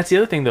door, that's the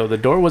other thing though. The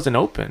door wasn't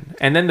open.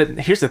 And then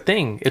here's the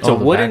thing. It's a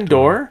wooden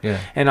door. Yeah.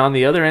 And on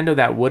the other end of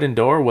that wooden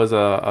door was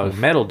a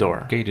metal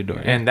door. Gated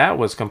door. And that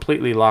was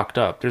completely locked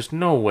up. There's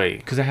no way.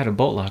 Because it had a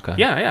bolt lock on it.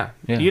 Yeah.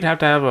 You'd have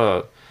to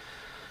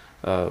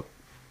have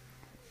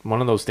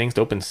one of those things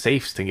to open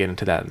safes to get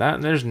into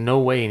that. There's no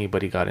way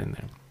anybody got in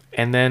there.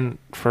 And then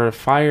for a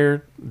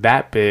fire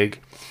that big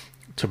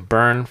to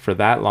burn for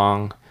that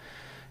long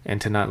and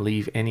to not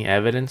leave any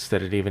evidence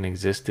that it even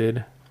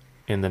existed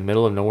in the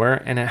middle of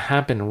nowhere, and it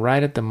happened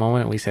right at the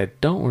moment we said,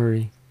 don't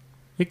worry,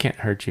 it can't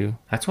hurt you.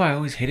 That's why I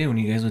always hated when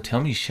you guys would tell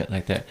me shit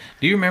like that.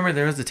 Do you remember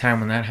there was a time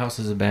when that house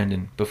was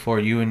abandoned before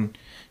you and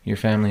your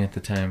family at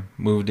the time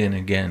moved in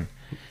again,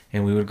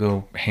 and we would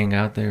go hang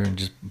out there and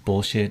just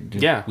bullshit?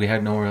 Yeah. We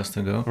had nowhere else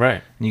to go.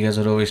 Right. And you guys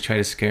would always try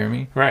to scare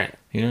me. Right.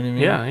 You know what I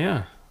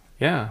mean?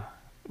 Yeah.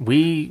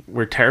 We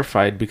were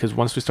terrified because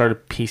once we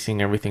started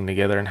piecing everything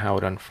together and how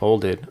it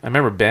unfolded, I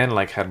remember Ben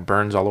had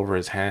burns all over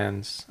his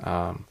hands.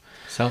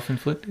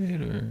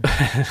 Self-inflicted or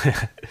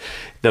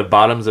the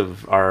bottoms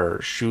of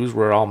our shoes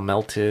were all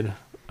melted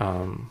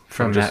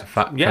from that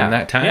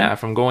time. Yeah,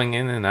 from going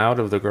in and out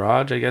of the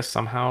garage, I guess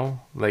somehow.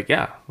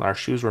 Our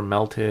shoes were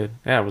melted.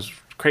 Yeah, it was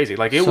crazy.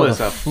 It was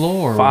the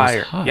floor fire.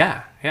 was hot.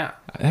 Yeah.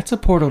 That's a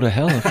portal to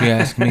hell if you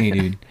ask me,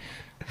 dude.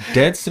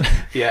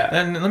 Yeah.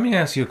 And let me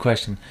ask you a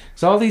question.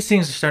 So all these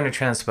things are starting to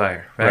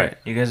transpire, right?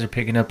 You guys are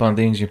picking up on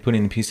things. You're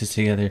putting the pieces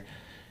together.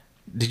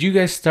 Did you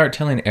guys start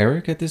telling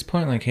Eric at this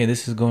point, like, hey,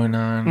 this is going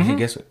on? Hey,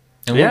 guess what?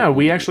 And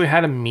we actually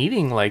had a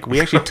meeting. Like,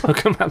 we actually took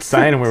him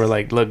outside and we were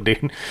like, look,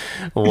 dude,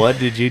 what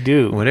did you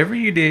do? Whatever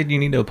you did, you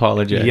need to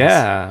apologize.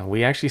 Yeah.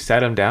 We actually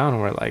sat him down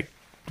and we're like,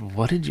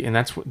 what did you... And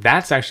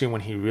that's actually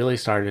when he really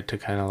started to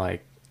kind of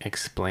like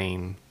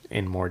explain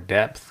in more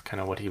depth kind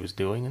of what he was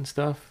doing and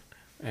stuff.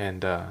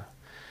 And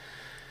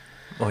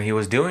what he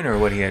was doing or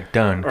what he had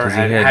done? Or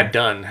had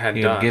done.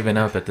 He had given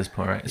up at this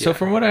point, right? Yeah. So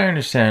from what I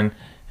understand,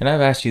 and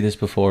I've asked you this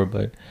before,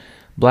 but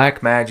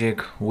black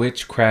magic,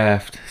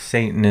 witchcraft,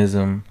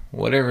 Satanism,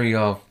 whatever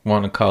y'all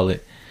want to call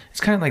it, it's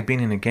kind of like being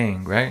in a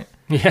gang, right?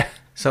 Yeah.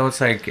 So it's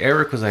like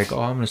Eric was like,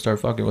 oh, I'm going to start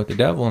fucking with the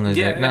devil. And he's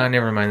like, nah,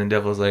 never mind. The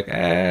devil's like,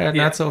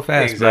 not so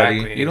fast,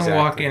 buddy. You don't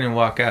walk in and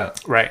walk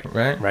out. Right.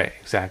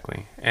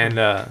 Exactly. And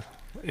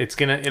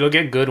it'll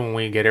get good when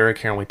we get Eric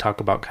here and we talk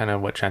about kind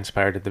of what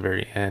transpired at the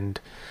very end.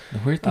 The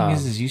weird thing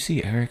is you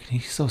see Eric,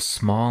 and he's so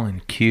small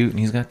and cute, and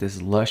he's got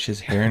this luscious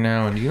hair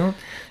now, and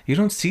you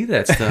don't see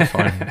that stuff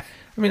on him.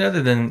 I mean,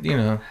 other than,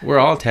 we're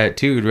all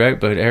tattooed, right?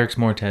 But Eric's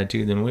more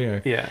tattooed than we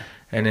are. Yeah.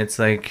 And it's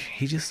like,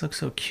 he just looks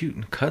so cute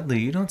and cuddly.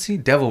 You don't see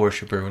devil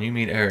worshiper when you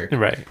meet Eric.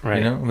 Right.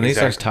 When he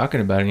starts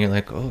talking about it, and you're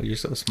like, oh, you're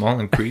so small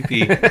and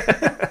creepy.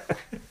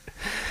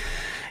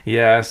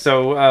 Yeah,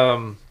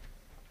 so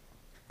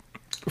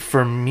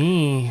for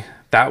me,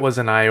 that was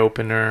an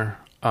eye-opener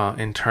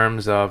in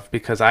terms of,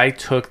 because I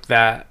took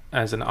that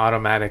as an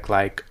automatic,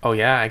 like, oh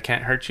yeah, I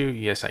can't hurt you?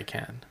 Yes, I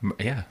can.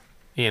 Yeah.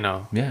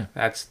 Yeah.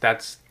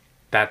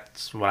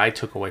 That's what I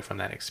took away from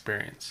that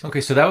experience.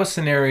 Okay, so that was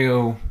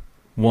scenario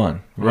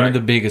one of the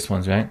biggest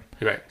ones, right?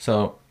 Right.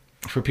 So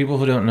for people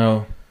who don't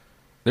know,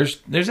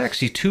 there's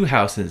actually two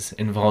houses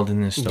involved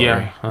in this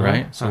story,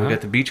 right? So we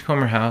got the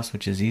Beachcomber house,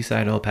 which is east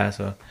side El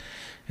Paso,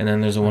 and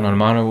then there's the one on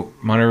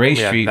Monterey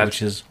Street,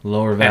 which is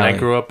Lower Valley. And I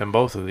grew up in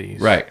both of these.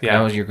 Right. Yeah.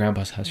 That was your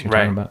grandpa's house you're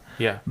talking about.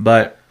 Yeah.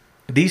 But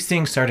these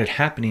things started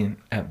happening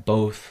at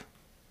both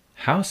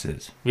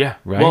houses. Yeah.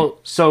 Right. Well,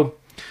 so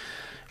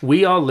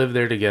we all lived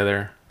there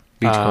together.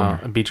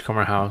 Beachcomber.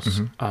 Beachcomber house.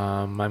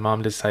 Mm-hmm. My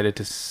mom decided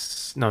to...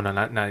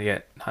 not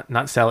yet.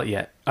 Not sell it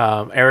yet.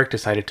 Eric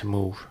decided to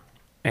move.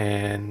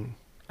 And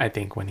I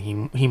think when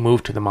he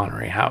moved to the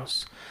Monterey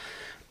house,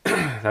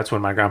 that's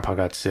when my grandpa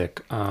got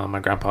sick. My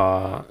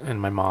grandpa and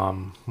my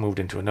mom moved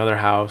into another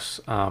house.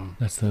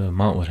 That's the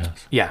Montwood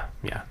house. Yeah.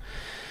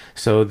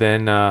 So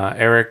then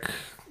Eric,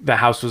 the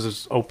house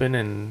was open,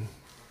 and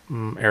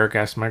Eric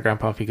asked my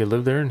grandpa if he could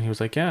live there, and he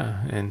was like,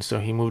 yeah. And so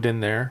he moved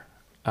in there.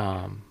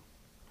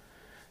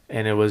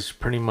 And it was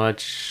pretty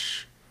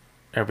much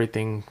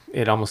everything.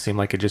 It almost seemed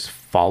like it just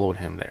followed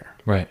him there.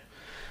 Right.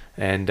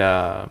 And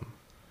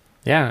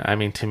yeah, I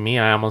mean, to me,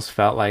 I almost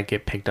felt like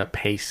it picked up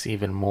pace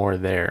even more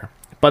there.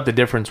 But the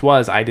difference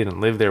was I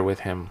didn't live there with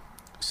him.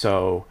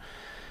 So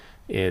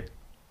it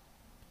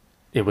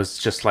was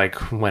just like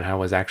when I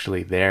was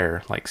actually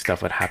there, like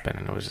stuff would happen.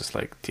 And it was just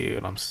like,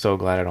 dude, I'm so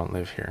glad I don't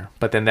live here.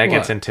 But then that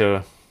gets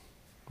into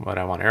what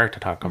I want Eric to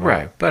talk about.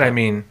 Right. But I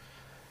mean,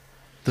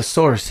 the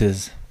source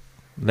is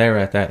there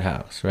at that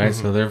house, right?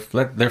 Mm-hmm.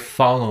 So they're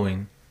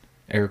following,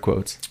 air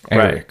quotes,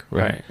 Eric.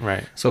 Right.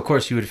 So of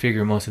course you would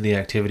figure most of the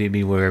activity would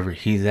be wherever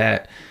he's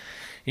at.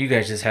 You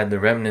guys just had the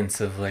remnants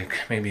of like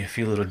maybe a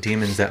few little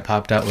demons that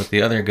popped out with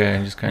the other guy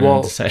and just kind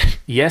of decided.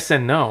 Yes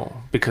and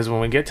no, because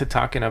when we get to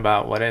talking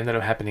about what ended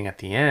up happening at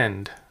the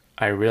end,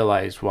 I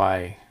realized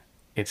why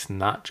it's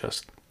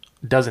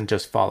doesn't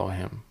just follow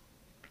him.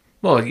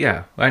 Well,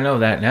 yeah, I know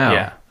that now.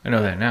 Yeah. I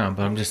know that now,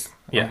 but I'm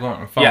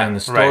following the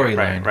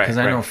storyline because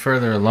I know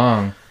further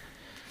along,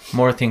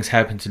 more things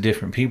happen to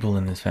different people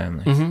in this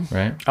family,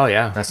 right? Oh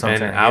yeah, that's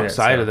something. And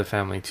outside of the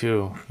family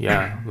too.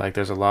 Yeah, like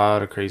there's a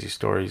lot of crazy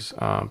stories.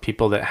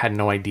 People that had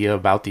no idea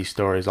about these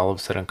stories all of a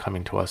sudden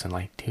coming to us and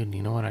like, dude,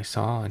 you know what I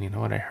saw and you know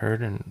what I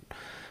heard, and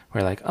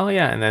we're like, oh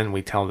yeah, and then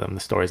we tell them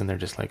the stories and they're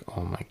just like,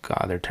 oh my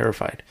god, they're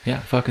terrified. Yeah,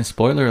 fucking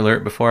spoiler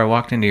alert before I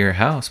walked into your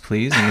house,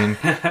 please. I mean,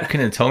 you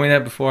couldn't have told me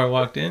that before I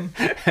walked in.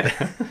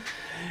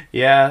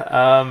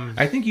 Yeah.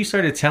 I think you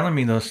started telling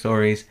me those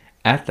stories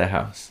at the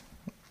house.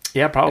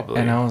 Yeah,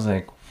 probably. And I was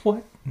like,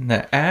 what in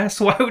the ass?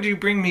 Why would you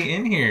bring me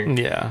in here?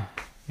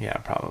 Yeah,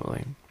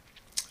 probably.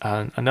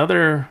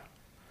 Another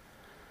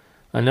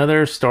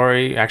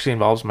story actually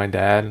involves my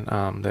dad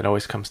that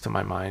always comes to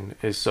my mind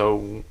is,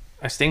 so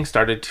as things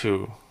started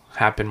to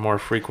happen more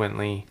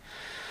frequently,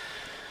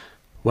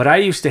 what I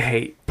used to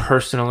hate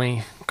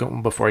personally,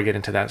 before I get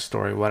into that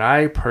story, what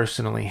I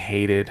personally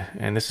hated,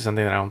 and this is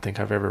something that I don't think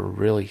I've ever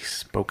really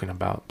spoken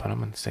about, but I'm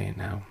going to say it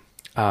now.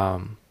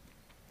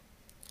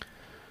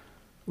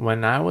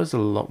 When I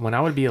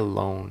would be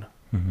alone,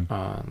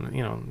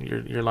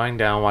 you're lying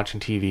down watching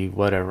TV,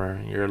 whatever,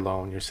 you're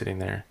alone, you're sitting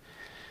there.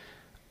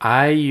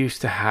 I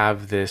used to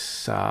have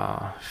this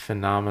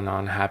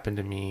phenomenon happen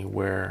to me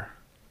where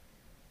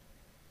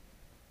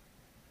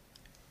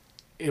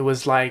it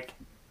was like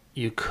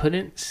you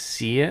couldn't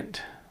see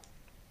it.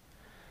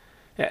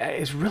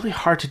 It's really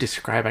hard to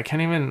describe. I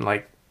can't even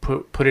like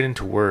put it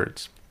into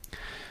words.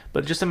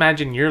 But just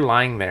imagine you're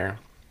lying there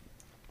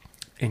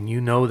and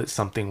you know that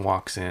something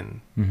walks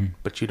in,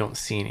 but you don't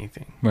see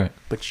anything. Right.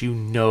 But you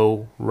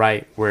know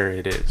right where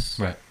it is.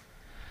 Right.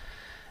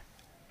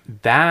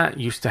 That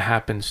used to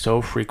happen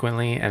so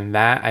frequently, and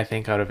that, I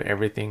think, out of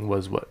everything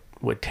was what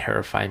would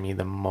terrify me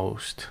the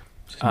most.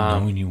 Just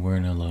knowing you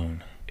weren't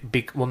alone.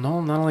 Well,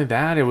 no, not only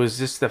that. It was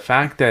just the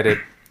fact that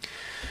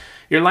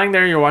you're lying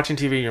there, you're watching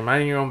TV, you're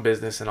minding your own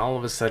business, and all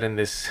of a sudden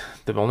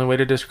the only way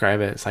to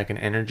describe it, it's like an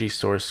energy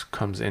source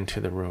comes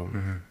into the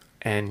room,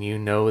 and you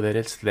know that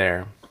it's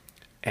there,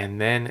 and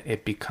then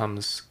it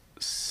becomes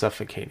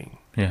suffocating.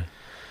 Yeah.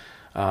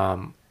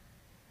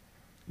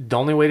 The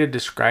only way to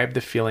describe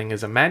the feeling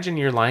is, imagine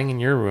you're lying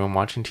in your room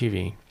watching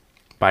TV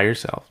by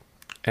yourself,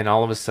 and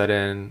all of a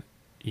sudden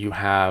you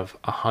have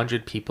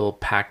 100 people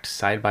packed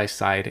side by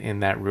side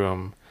in that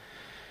room,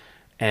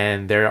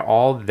 and they're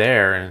all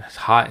there, and it's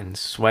hot and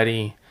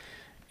sweaty,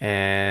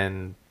 but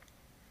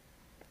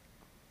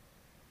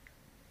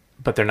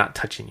they're not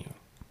touching you.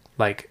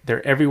 Like,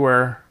 they're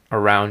everywhere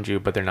around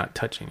you, but they're not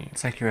touching you.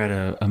 It's like you're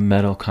at a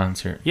metal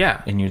concert.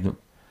 Yeah. And you're the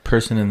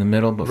person in the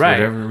middle, but for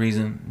whatever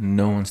reason,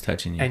 no one's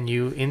touching you. And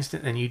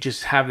you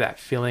just have that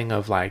feeling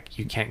of like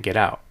you can't get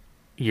out.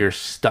 You're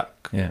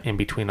stuck in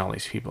between all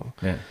these people.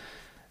 Yeah.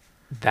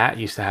 That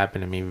used to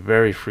happen to me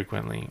very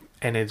frequently.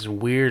 And it's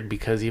weird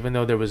because even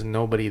though there was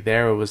nobody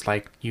there, it was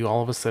like you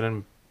all of a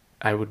sudden,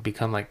 I would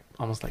become like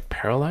almost like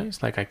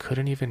paralyzed. Like I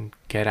couldn't even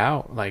get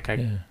out.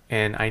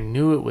 And I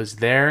knew it was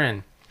there.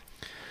 And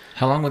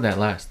how long would that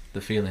last,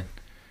 the feeling?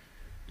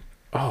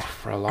 Oh,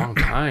 for a long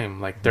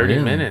time, like 30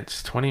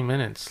 minutes, 20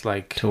 minutes,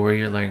 like to where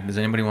you're like, does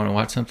anybody want to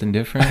watch something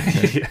different?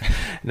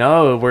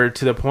 No, we're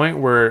to the point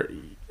where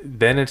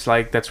then it's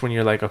like, that's when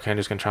you're like, okay, I'm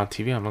just going to turn on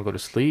TV. I'm going to go to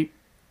sleep.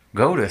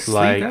 Go to sleep?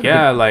 Like,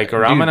 yeah, like, or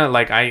dude, I'm going to,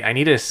 like, I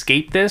need to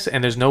escape this,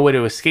 and there's no way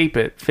to escape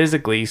it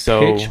physically, so...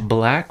 Pitch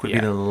black would be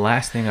the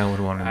last thing I would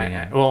want to be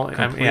in. Well,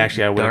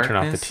 actually, I wouldn't turn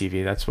off the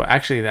TV. That's what...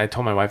 Actually, I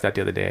told my wife that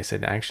the other day. I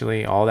said,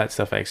 actually, all that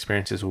stuff I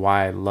experienced is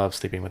why I love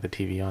sleeping with the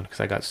TV on, because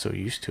I got so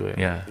used to it.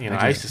 Yeah. You know,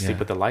 I used to sleep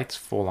with the lights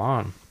full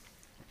on.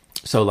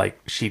 So, like,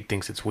 she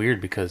thinks it's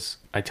weird because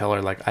I tell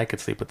her, like, I could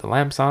sleep with the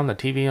lamps on, the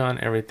TV on,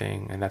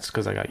 everything, and that's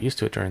because I got used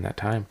to it during that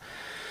time.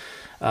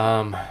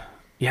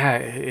 Yeah,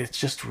 it's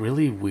just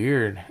really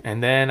weird.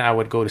 And then I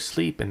would go to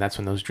sleep, and that's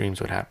when those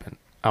dreams would happen.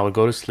 I would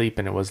go to sleep,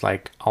 and it was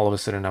like all of a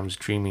sudden I was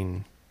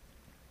dreaming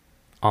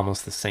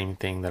almost the same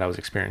thing that I was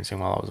experiencing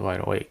while I was wide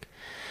awake.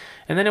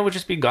 And then it would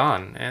just be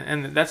gone.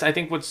 And that's, I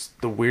think, what's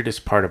the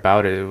weirdest part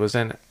about it. It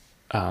wasn't,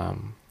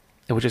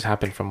 it would just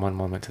happen from one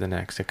moment to the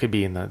next. It could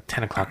be in the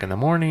 10 o'clock in the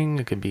morning.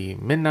 It could be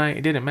midnight.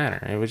 It didn't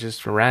matter. It was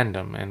just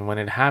random. And when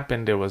it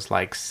happened, it was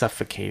like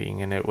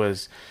suffocating. And it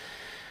was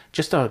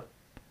just a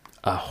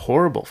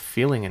horrible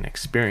feeling and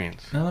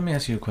experience. Now let me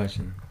ask you a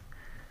question.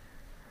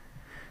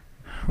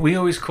 We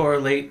always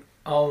correlate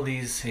all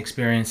these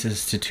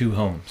experiences to two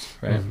homes,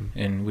 right? Mm-hmm.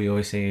 And we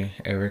always say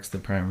Eric's the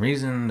prime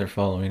reason, they're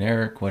following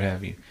Eric, what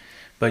have you.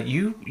 But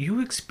you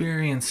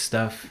experience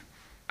stuff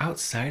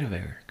outside of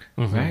Eric,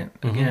 right?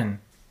 Mm-hmm. Again,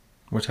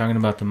 we're talking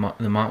about the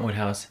Montwood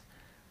house,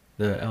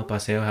 the El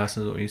Paseo house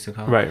is what we used to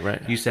call it.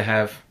 Right. Used to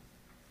have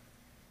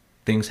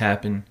things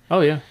happen. Oh,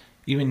 yeah.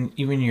 Even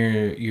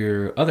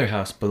your other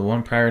house, but the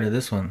one prior to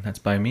this one, that's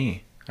by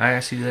me. I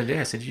asked you the other day,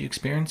 I said, did you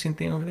experience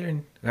anything over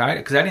there?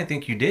 Because I didn't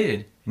think you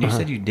did. And you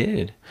said you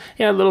did.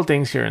 Yeah, little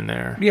things here and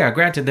there. Yeah,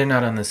 granted, they're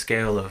not on the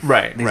scale of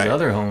these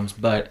other homes,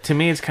 but... To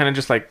me, it's kind of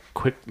just like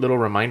quick little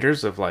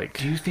reminders of like...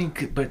 Do you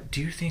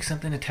think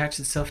something attached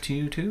itself to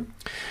you too?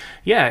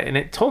 Yeah, and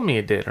it told me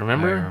it did,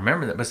 remember? I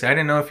remember that, but see, I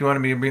didn't know if you wanted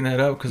me to bring that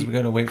up because we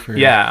got to wait for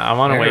I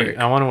want to wait.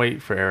 I want to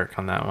wait for Eric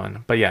on that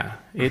one. But yeah,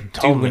 it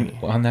told me.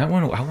 On that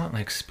one, I want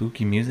like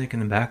spooky music in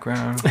the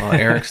background while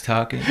Eric's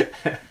talking.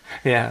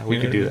 Yeah, we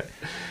could do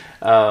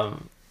that.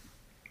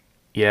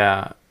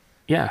 Yeah.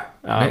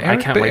 I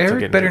can't wait to get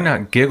Eric better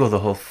not giggle the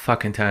whole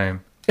fucking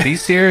time. Be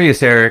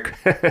serious, Eric.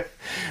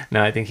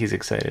 No, I think he's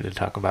excited to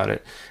talk about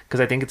it because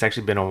I think it's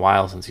actually been a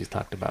while since he's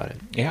talked about it.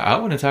 Yeah, I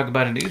wouldn't talk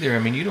about it either. I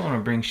mean, you don't want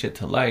to bring shit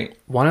to light.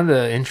 One of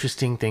the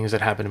interesting things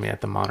that happened to me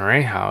at the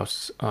Monterey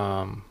house.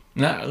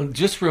 Now,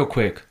 just real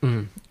quick,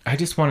 I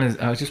just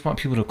want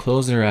people to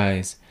close their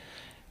eyes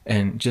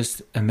and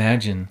just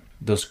imagine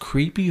those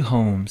creepy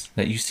homes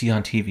that you see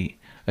on TV.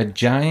 A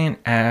giant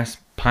ass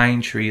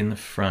pine tree in the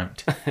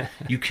front.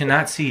 You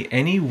cannot see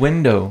any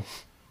window.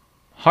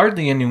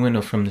 Hardly any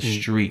window from the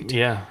street.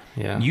 Yeah.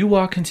 You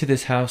walk into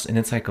this house and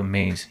it's like a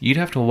maze. You'd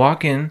have to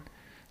walk in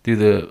through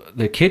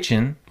the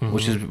kitchen,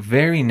 which is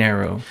very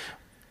narrow,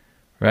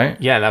 right?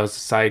 Yeah, that was the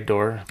side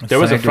door. There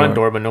was a front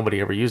door, but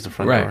nobody ever used the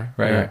front door.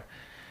 Right.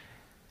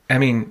 I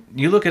mean,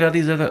 you look at all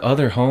these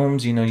other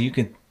homes, you know,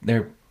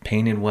 they're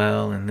painted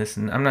well and this,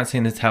 and I'm not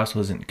saying this house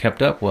wasn't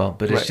kept up well,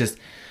 but it's just,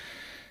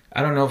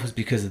 I don't know if it's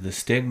because of the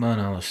stigma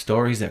and all the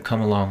stories that come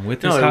along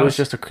with this house. No, it was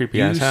just a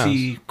creepy ass house. You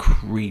see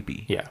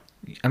creepy. Yeah.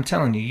 I'm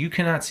telling you, you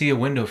cannot see a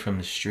window from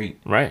the street.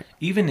 Right.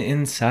 Even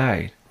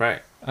inside.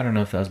 Right. I don't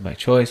know if that was by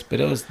choice,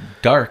 but it was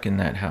dark in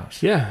that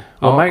house. Yeah.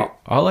 All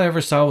I ever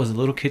saw was a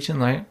little kitchen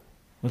light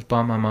with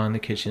Bomb Mama in the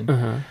kitchen.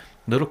 Uh-huh.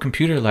 Little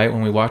computer light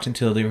when we walked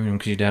into the living room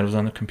because your dad was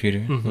on the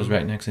computer. It was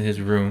right next to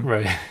his room.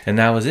 Right. And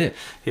that was it.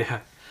 Yeah.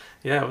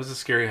 Yeah, it was a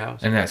scary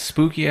house. And that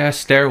spooky ass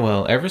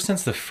stairwell. Ever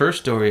since the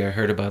first story I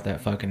heard about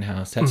that fucking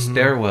house, that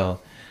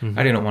stairwell,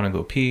 I didn't want to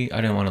go pee.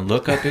 I didn't want to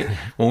look up it.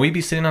 When we'd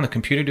be sitting on the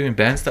computer doing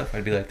band stuff,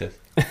 I'd be like this.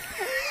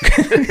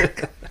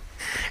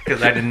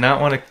 Because I did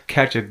not want to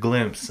catch a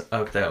glimpse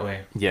up that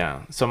way.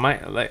 Yeah. So my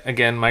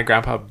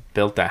grandpa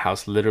built that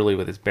house literally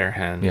with his bare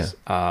hands.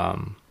 Yeah.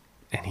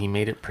 And he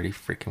made it pretty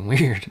freaking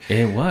weird.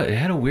 It was. It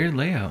had a weird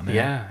layout, man.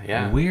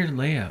 Yeah. A weird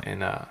layout.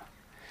 And I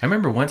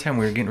remember one time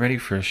we were getting ready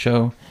for a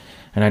show,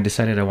 and I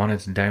decided I wanted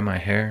to dye my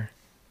hair,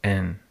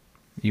 and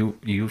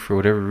you for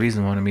whatever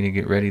reason wanted me to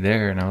get ready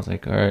there, and I was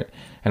like, all right.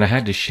 And I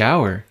had to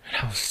shower, and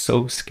I was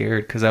so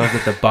scared because I was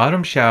at the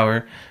bottom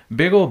shower,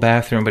 big old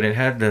bathroom, but it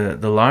had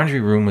the laundry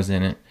room was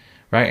in it,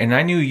 right? And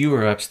I knew you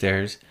were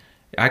upstairs.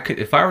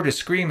 If I were to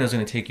scream, it was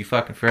going to take you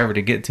fucking forever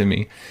to get to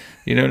me.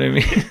 You know what I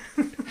mean?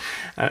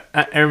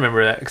 I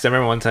remember that because I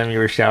remember one time you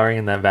were showering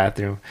in that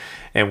bathroom,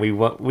 and we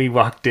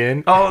walked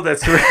in. Oh,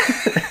 that's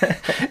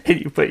right. And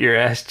you put your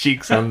ass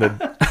cheeks on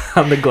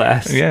the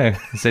glass. Yeah,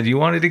 I said you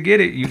wanted to get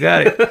it, you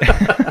got it.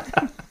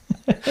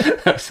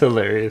 That's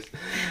hilarious.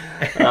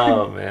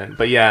 Oh man,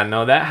 but yeah,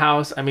 no, that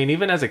house. I mean,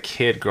 even as a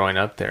kid growing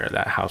up there,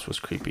 that house was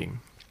creepy.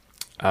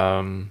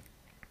 I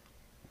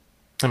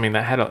mean,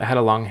 that had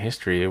a long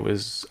history. It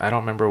was, I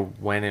don't remember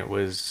when it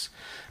was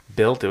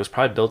built. It was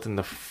probably built in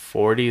the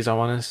 40s, I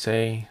want to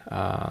say.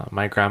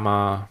 My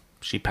grandma,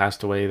 she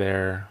passed away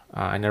there.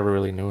 I never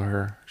really knew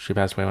her. She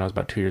passed away when I was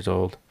about 2 years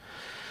old.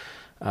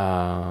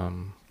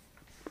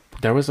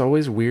 There was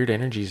always weird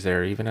energies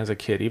there, even as a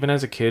kid. Even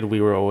as a kid,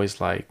 we were always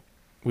like,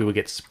 we would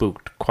get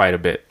spooked quite a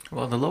bit.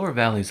 Well, the lower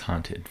valley's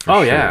haunted.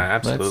 Oh, sure. yeah,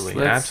 absolutely.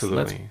 Let's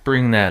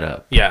bring that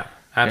up. Yeah,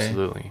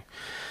 absolutely.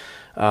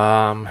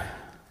 Okay?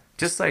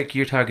 Just like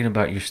you're talking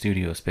about your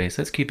studio space,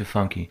 let's keep it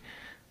funky.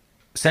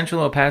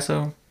 Central El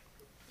Paso,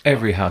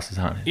 every house is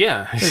haunted.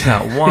 Yeah. There's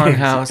not one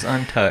house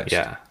untouched.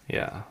 Yeah.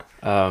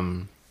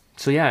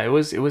 So yeah, it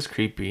was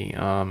creepy.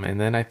 And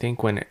then I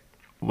think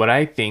what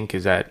I think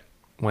is that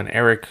when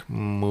Eric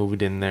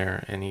moved in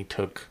there and he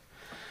took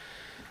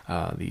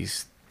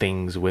these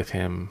things with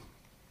him,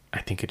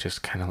 I think it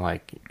just kind of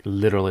like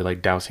literally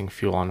like dousing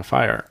fuel on a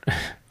fire.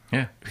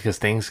 Yeah. Because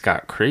things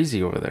got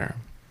crazy over there.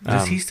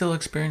 Does he still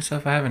experience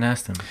stuff? I haven't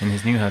asked him in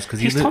his new house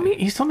because he's told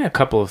me a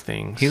couple of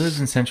things. He lives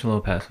in Central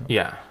El Paso.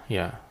 Yeah.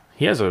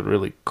 He has a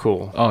really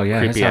cool,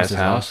 creepy ass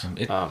house.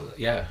 Awesome.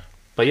 Yeah.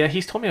 But yeah,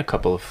 he's told me a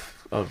couple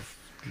of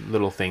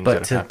little things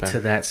that have happened. To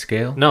that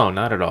scale? No,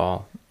 not at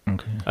all.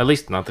 Okay. At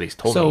least not that he's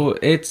told me. So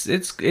it's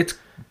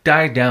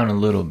died down a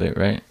little bit,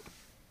 right?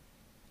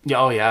 Yeah.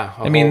 Oh yeah.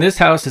 I mean, this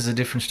house is a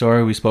different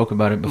story. We spoke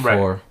about it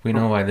before. Right. We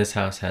know why this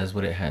house has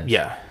what it has.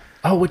 Yeah.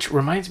 Oh, which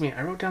reminds me,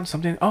 I wrote down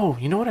something. Oh,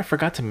 you know what I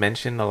forgot to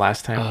mention the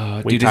last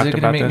time we dude, talked is it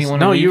about make this? Me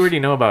wanna no, leave? you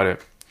already know about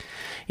it.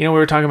 You know, we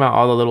were talking about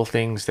all the little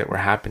things that were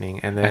happening,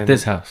 and then at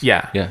this house.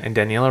 Yeah. Yeah. And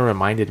Daniela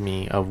reminded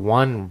me of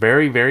one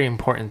very, very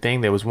important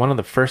thing that was one of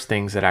the first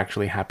things that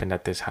actually happened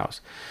at this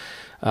house.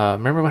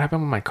 Remember what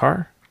happened with my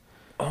car?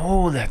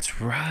 Oh,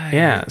 that's right.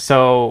 Yeah.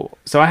 So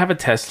I have a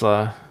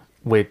Tesla,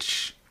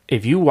 which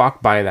if you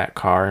walk by that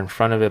car, in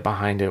front of it,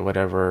 behind it,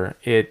 whatever,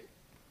 it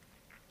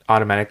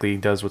automatically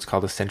does what's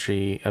called a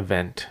Sentry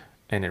event,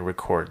 and it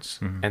records.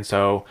 Mm-hmm. And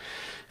so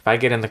if I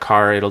get in the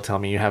car, it'll tell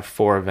me you have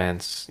 4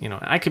 events. You know,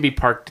 I could be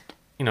parked,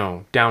 you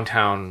know,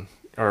 downtown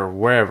or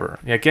wherever.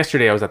 Like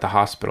yesterday, I was at the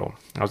hospital.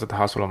 I was at the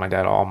hospital with my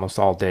dad almost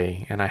all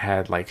day, and I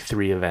had like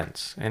 3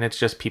 events. And it's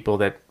just people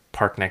that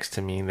park next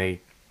to me, and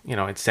they, you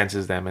know, it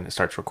senses them and it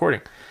starts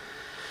recording.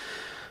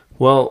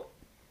 Well,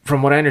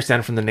 from what I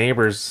understand from the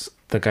neighbors,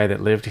 the guy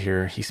that lived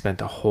here, he spent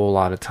a whole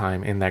lot of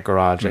time in that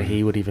garage. That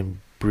he would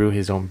even brew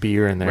his own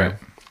beer in there.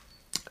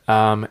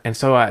 Right. And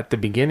so at the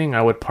beginning,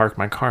 I would park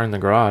my car in the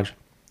garage.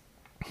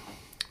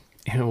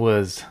 It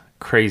was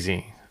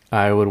crazy.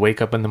 I would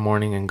wake up in the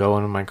morning and go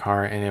into my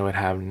car, and it would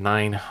have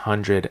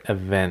 900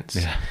 events.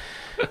 Yeah.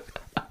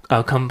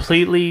 A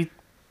completely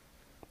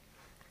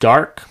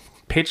dark,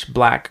 pitch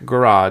black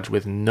garage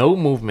with no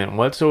movement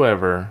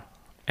whatsoever,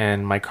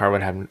 and my car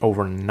would have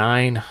over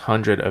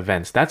 900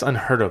 events. That's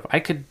unheard of. I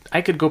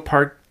could go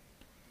park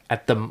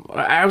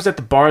I was at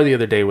the bar the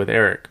other day with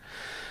Eric,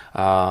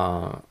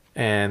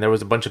 and there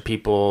was a bunch of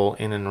people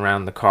in and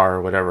around the car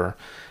or whatever.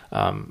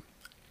 I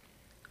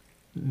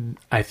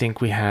think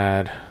we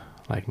had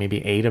like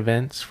maybe 8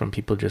 events from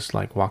people just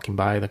like walking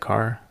by the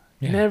car.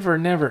 Yeah. Never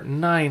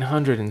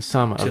 900 and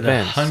some to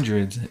events. The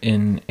hundreds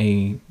in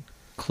a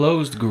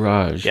closed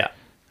garage. Yeah.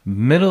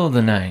 Middle of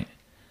the night.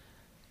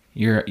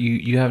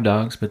 You have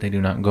dogs, but they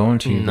do not go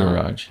into your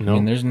garage. No. I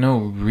mean, there's no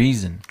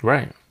reason.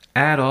 Right.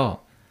 At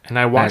all. And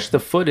I watched the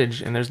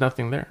footage, and there's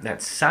nothing there.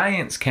 That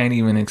science can't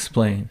even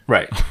explain.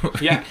 Right.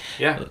 Yeah.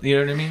 Yeah. You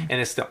know what I mean? And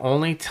it's the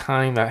only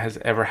time that has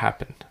ever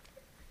happened.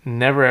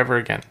 Never, ever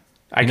again.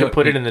 I could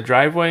put it in the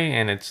driveway,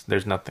 and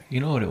there's nothing.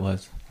 You know what it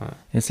was?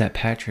 It's that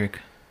Patrick,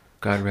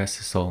 God rest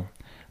his soul,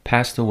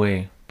 passed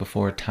away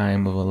before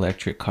time of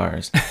electric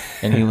cars.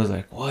 And he was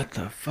like, what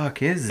the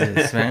fuck is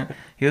this, man?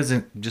 He was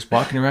just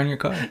walking around your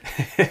car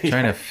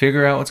trying to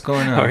figure out what's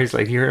going on. Or he's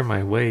like, you're in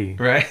my way.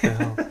 Right.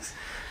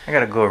 I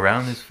gotta go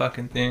around this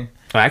fucking thing.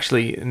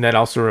 Actually, and that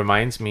also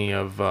reminds me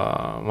of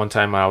one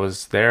time I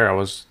was there. I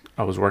was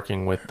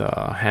working with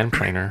a hand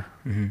planer,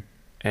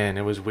 and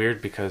it was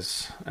weird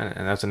because,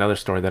 and that's another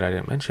story that I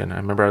didn't mention. I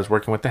remember I was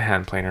working with the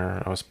hand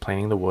planer. I was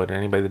planing the wood.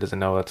 Anybody that doesn't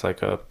know, that's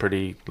like a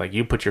pretty, like,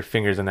 you put your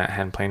fingers in that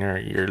hand planer,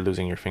 you're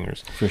losing your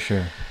fingers. For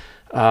sure.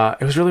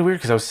 It was really weird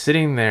because I was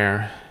sitting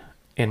there.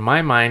 In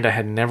my mind, I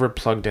had never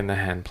plugged in the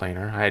hand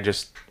planer. I had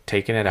just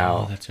taken it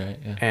out. Oh, that's right.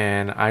 Yeah.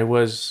 And I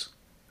was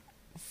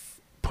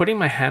putting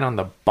my hand on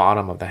the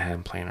bottom of the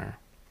hand planer.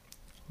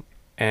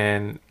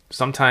 And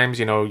sometimes,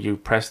 you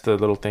press the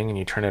little thing and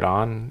you turn it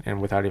on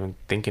and without even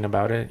thinking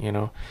about it,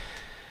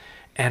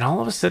 And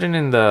all of a sudden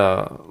in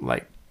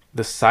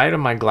the side of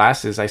my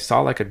glasses, I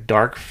saw like a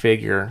dark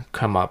figure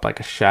come up, like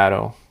a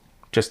shadow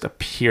just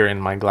appear in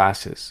my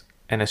glasses.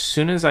 And as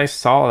soon as I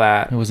saw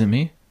that... It wasn't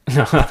me?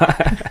 No.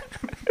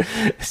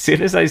 As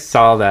soon as I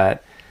saw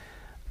that,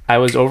 I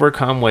was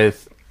overcome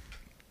with...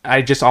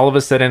 all of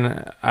a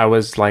sudden, I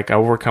was like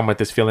overcome with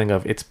this feeling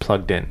of it's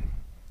plugged in.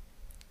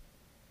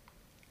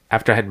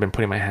 After I had been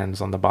putting my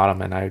hands on the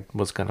bottom and I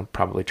was going to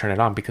probably turn it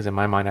on because in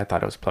my mind, I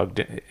thought it was plugged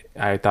in.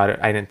 I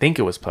didn't think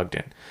it was plugged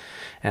in.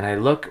 And I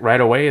look right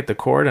away at the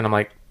cord and I'm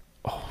like,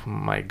 oh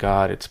my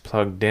God, it's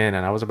plugged in.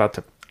 And I was about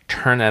to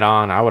turn it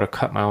on. I would have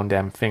cut my own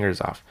damn fingers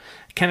off.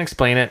 I can't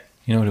explain it.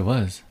 You know what it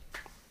was?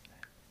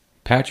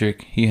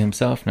 Patrick, he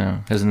himself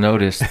now, has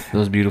noticed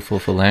those beautiful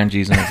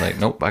phalanges and was like,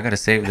 nope, I got to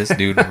save this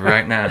dude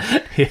right now.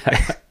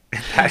 Yeah.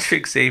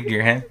 Patrick saved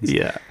your hands.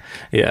 Yeah.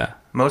 Yeah.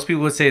 Most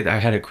people would say that I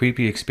had a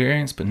creepy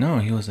experience, but no,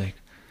 he was like,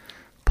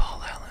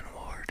 Paul Allen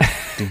Ward,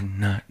 do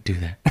not do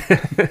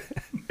that.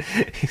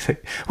 He's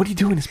like, what are you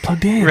doing? It's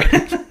plugged in. Right?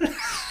 This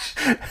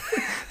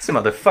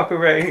motherfucker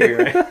right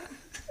here, right?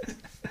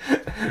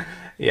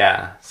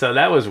 Yeah. So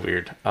that was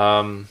weird.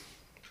 But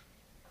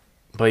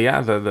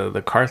yeah,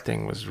 the car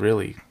thing was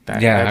really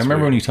that. Yeah, I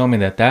remember when you told me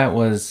that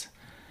was,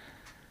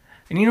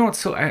 and you know what?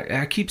 So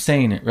I keep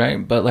saying it,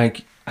 right? But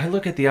like, I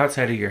look at the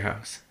outside of your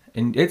house,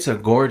 and it's a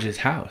gorgeous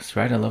house,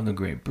 right? I love the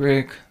gray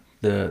brick,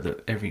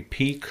 the every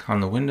peak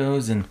on the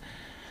windows, and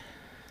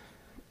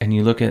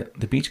you look at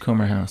the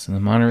Beachcomber house and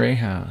the Monterey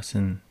house,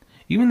 and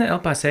even the El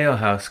Paseo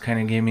house kind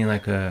of gave me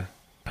like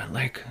but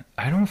like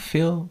I don't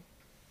feel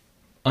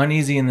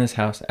uneasy in this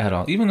house at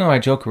all, even though I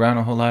joke around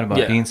a whole lot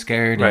about being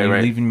scared and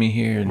you leaving me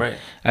here. And,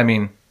 I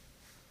mean,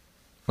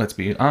 let's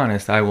be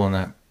honest, I will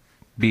not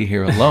be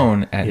here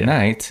alone at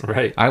night.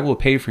 Right. I will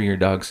pay for your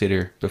dog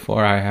sitter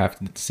before I have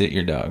to sit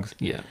your dogs.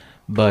 Yeah.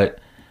 But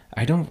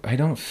I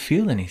don't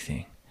feel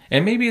anything.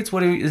 And maybe it's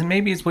what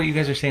you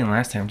guys are saying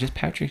last time. Just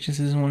Patrick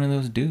just isn't one of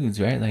those dudes,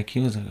 right? Like he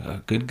was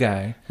a good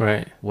guy.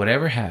 Right.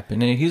 Whatever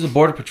happened, and he's a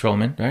border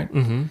patrolman, right?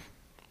 Mm-hmm.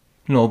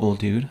 Noble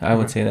dude. I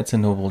would say that's a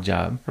noble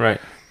job. Right.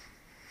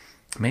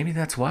 Maybe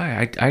that's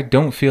why I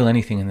don't feel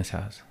anything in this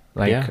house.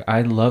 Like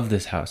I love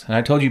this house, and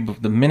I told you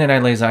the minute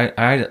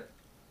I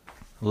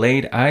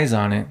laid eyes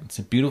on it. It's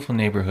a beautiful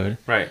neighborhood.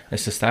 Right.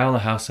 It's the style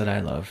of house that I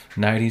love.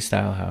 90s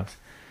style house.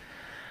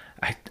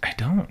 I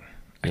don't.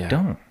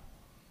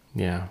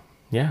 Yeah.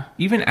 Yeah.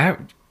 Even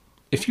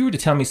if you were to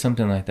tell me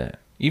something like that,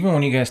 even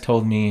when you guys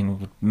told me and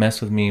would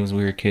mess with me as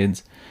we were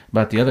kids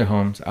about the other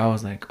homes, I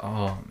was like,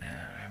 oh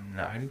man,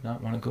 I do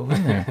not want to go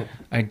in there.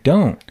 I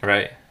don't.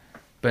 Right.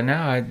 But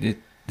now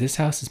this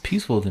house is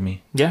peaceful to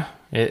me. Yeah.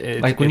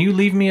 When you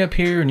leave me up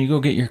here and you go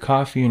get your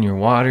coffee and your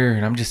water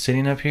and I'm just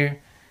sitting up here,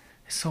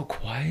 it's so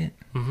quiet,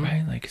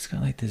 right? Like it's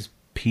got like this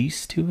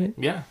peace to it.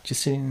 Yeah.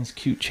 Just sitting in this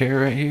cute chair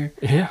right here.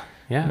 Yeah.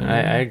 Yeah.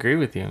 I agree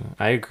with you.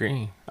 I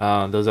agree.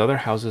 Those other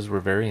houses were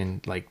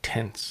very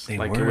tense. It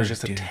was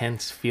just a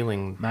tense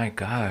feeling. My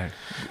God.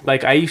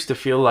 Like I used to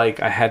feel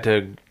like I had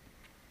to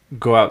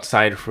go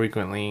outside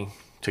frequently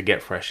to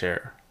get fresh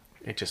air.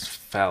 It just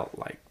felt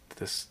like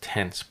this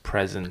tense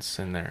presence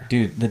in there.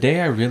 Dude, the day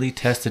I really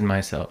tested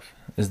myself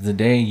is the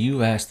day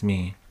you asked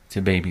me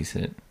to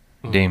babysit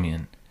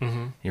Damien.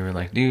 Mm-hmm. You were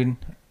like, dude,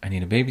 I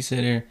need a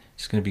babysitter.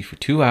 It's going to be for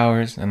 2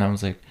 hours. And I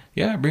was like,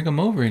 yeah, bring him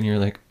over. And you're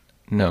like,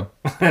 no.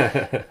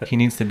 He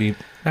needs to be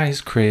nice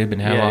crib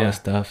and have all this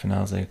stuff. And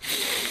I was like,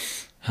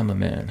 I'm a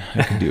man.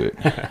 I can do it.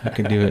 I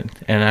can do it.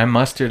 And I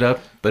mustered up.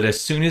 But as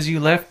soon as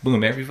you left,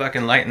 boom, every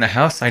fucking light in the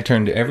house, I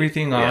turned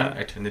everything on.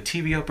 I turned the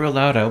TV up real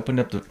loud. I opened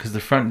up because the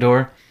front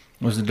door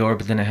was the door,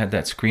 but then I had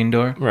that screen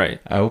door. Right.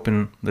 I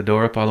opened the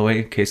door up all the way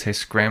in case I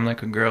scram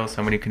like a girl,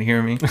 somebody can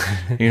hear me.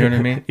 You know what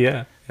I mean?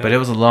 Yeah. But it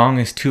was the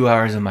longest 2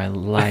 hours of my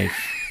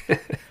life.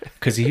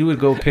 Because he would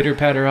go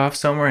pitter-patter off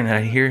somewhere, and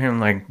I'd hear him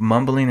like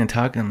mumbling and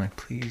talking. I'm like,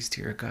 please,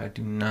 dear God,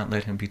 do not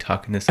let him be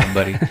talking to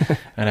somebody.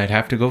 And I'd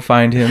have to go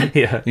find him.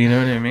 Yeah. You know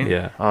what I mean?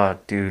 Yeah. Oh,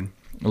 dude.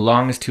 The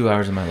longest 2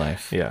 hours of my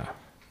life. Yeah.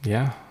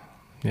 Yeah.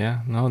 Yeah.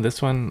 No, this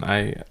one,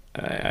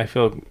 I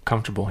feel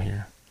comfortable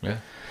here. Yeah.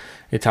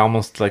 It's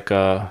almost like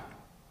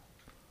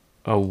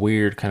a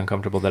weird kind of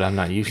comfortable that I'm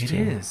not used to.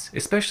 It is,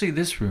 especially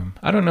this room.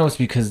 I don't know. It's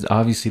because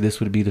obviously this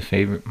would be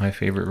my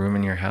favorite room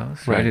in your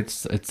house, right?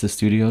 It's the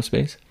studio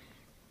space.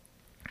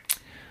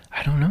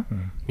 I don't know.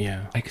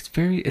 Yeah. Like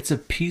it's a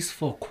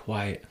peaceful,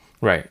 quiet.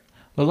 Right.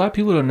 What a lot of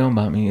people don't know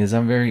about me is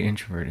I'm very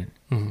introverted.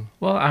 Mm-hmm.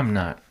 Well, I'm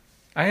not.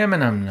 I am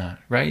and I'm not,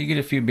 right? You get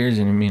a few beers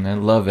in me and I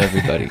love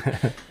everybody.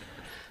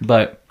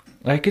 But,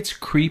 like, it's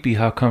creepy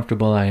how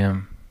comfortable I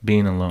am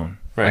being alone.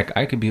 Right. Like,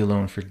 I could be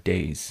alone for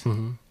days.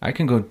 Mm-hmm. I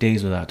can go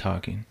days without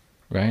talking,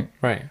 right?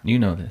 Right. You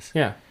know this.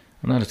 Yeah.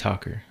 I'm not a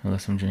talker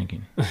unless I'm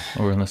drinking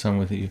or unless I'm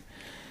with you.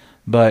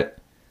 But,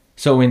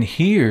 so in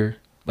here,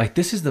 like,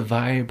 this is the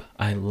vibe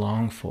I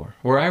long for.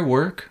 Where I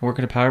work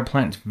at a power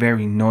plant, it's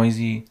very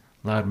noisy,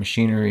 loud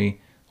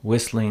machinery,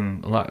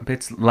 whistling, a lot.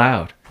 It's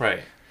loud.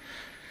 Right.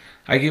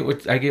 I get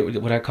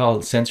what I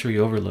call sensory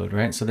overload,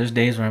 right? So there's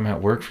days where I'm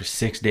at work for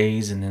 6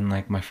 days, and then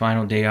like my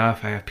final day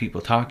off, I have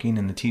people talking,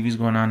 and the TV's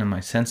going on, and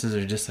my senses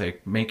are just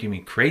like making me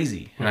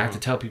crazy, and I have to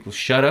tell people,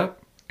 "Shut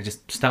up! I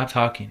just stop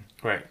talking.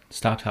 Right.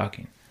 Stop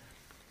talking."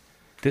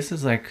 This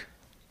is like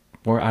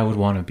where I would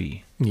want to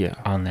be. Yeah.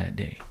 On that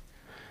day.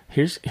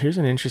 Here's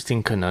an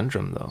interesting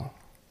conundrum, though.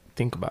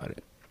 Think about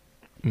it.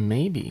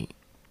 Maybe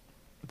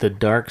the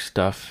dark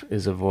stuff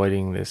is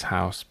avoiding this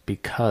house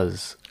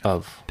because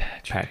of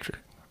Patrick.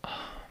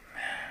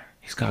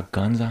 He's got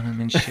guns on him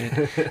and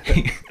shit.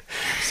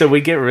 So we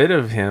get rid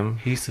of him.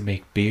 He used to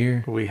make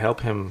beer. We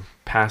help him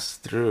pass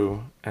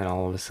through, and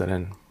all of a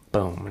sudden,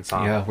 boom, it's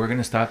on. Yeah, we're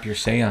gonna stop your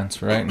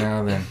seance right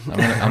now. Then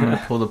I'm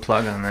gonna pull the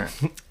plug on that.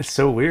 It's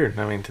so weird.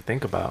 I mean, to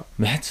think about.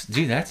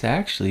 That's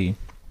actually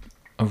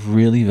a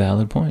really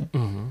valid point.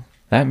 Mm-hmm.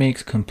 That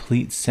makes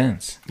complete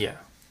sense. Yeah.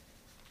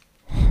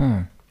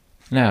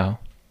 Now,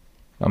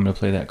 I'm gonna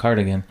play that card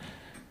again.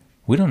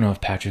 We don't know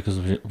if Patrick was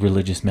a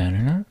religious man or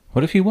not.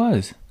 What if he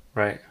was?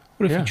 Right.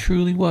 What if he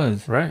truly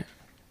was? Right.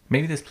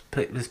 Maybe this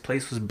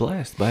place was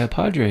blessed by a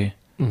padre.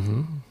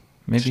 Mm-hmm.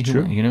 Maybe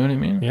you know what I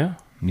mean? Yeah.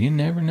 You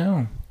never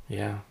know.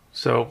 Yeah.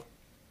 So,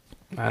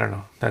 I don't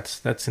know.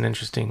 That's an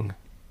interesting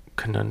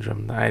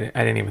conundrum I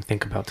didn't even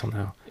think about till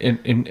now.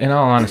 In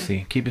all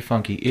honesty, keep it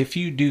funky. If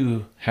you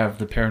do have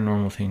the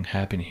paranormal thing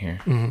happen here,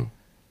 mm-hmm.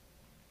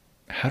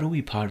 How do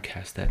we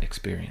podcast that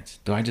experience?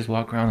 Do I just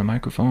walk around the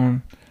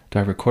microphone? Do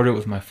I record it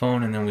with my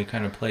phone and then we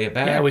kind of play it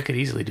back? Yeah, we could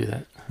easily do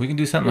that. We can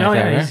do something like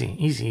that, right?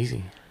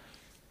 Easy.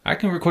 I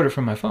can record it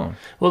from my phone.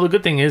 Well, the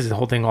good thing is the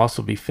whole thing will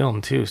also be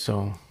filmed too,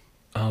 so...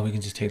 Oh, we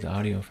can just take the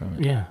audio from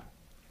it. Yeah.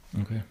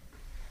 Okay.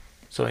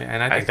 So,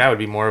 and I think that would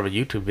be more of a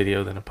YouTube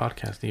video than a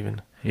podcast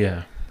even.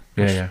 Yeah.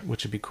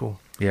 Which would be cool.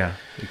 Yeah,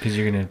 because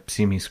you're going to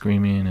see me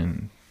screaming,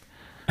 and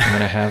I'm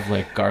going to have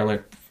like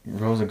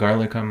rows of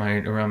garlic around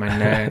my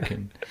neck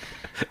and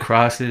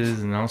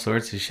crosses and all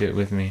sorts of shit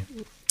with me.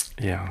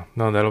 Yeah.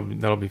 No,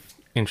 that'll be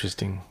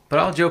interesting. But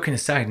all joking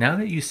aside, now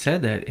that you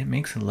said that, it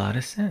makes a lot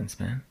of sense,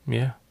 man.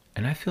 Yeah.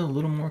 And I feel a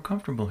little more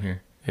comfortable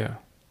here. Yeah.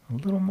 A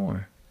little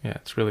more. Yeah,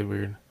 it's really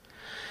weird.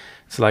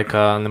 It's like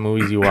in the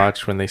movies you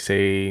watch when they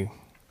say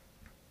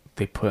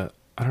they put,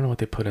 I don't know what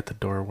they put at the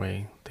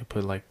doorway. They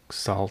put like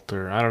salt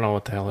or I don't know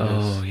what the hell it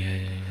is. Oh,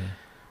 yeah.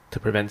 To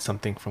prevent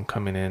something from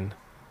coming in.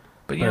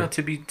 But you know,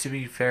 to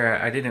be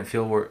fair, I didn't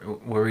feel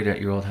worried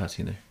at your old house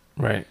either.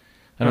 Right.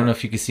 I don't know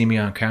if you could see me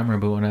on camera,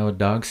 but when I would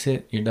dog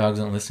sit, your dogs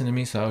don't listen to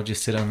me, so I would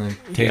just sit on the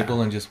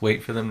table and just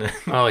wait for them to...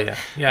 Oh, yeah.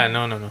 Yeah,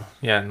 no.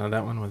 Yeah, no,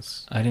 that one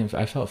was...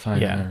 I felt fine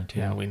there, too.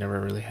 Yeah, we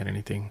never really had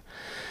anything.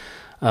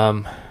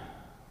 But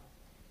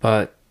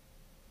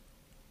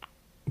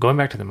going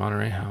back to the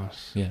Monterey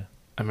house... Yeah.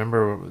 I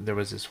remember there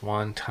was this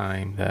one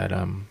time that...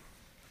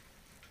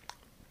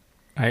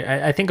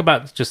 I think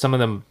about just some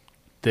of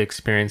the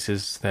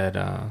experiences that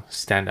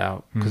stand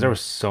out, because there were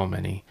so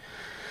many.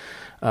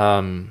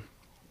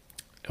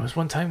 It was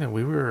one time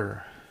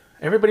that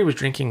everybody was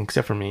drinking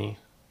except for me.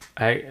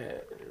 I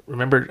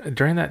remember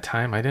during that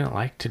time, I didn't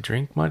like to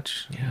drink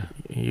much. Yeah.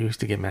 You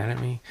used to get mad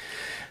at me.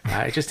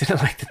 I just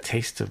didn't like the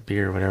taste of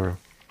beer or whatever.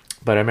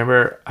 But I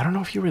remember, I don't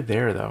know if you were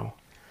there though,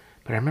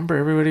 but I remember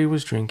everybody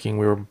was drinking.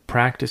 We were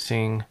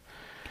practicing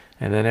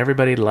and then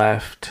everybody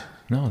left.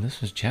 No,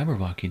 this was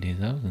Jabberwocky days.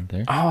 I wasn't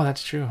there. Oh,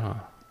 that's true, huh?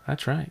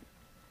 That's right.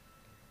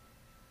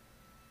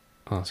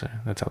 Oh, sorry.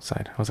 That's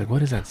outside. I was like,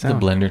 what is that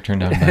sound? The blender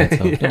turned on by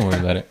itself. Don't worry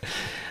about it.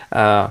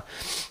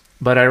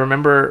 But I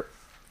remember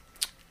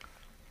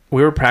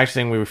we were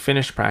practicing. We were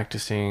finished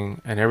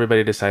practicing, and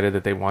everybody decided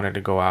that they wanted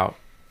to go out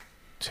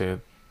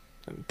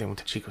they went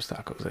to Chico's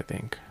Tacos, I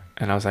think.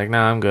 And I was like,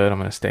 nah, I'm good. I'm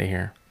going to stay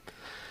here.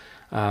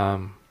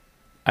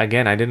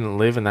 Again, I didn't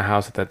live in the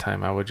house at that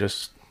time. I would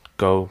just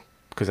go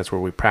because that's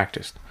where we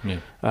practiced. Yeah.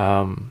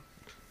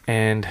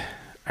 And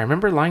I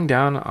remember lying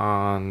down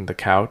on the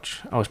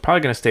couch. I was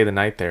probably going to stay the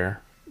night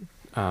there.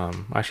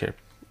 Actually,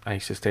 I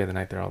used to stay the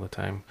night there all the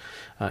time,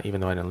 even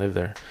though I didn't live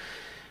there.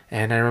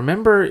 And I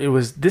remember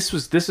this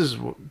is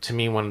to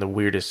me one of the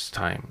weirdest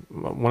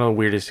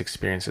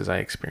experiences I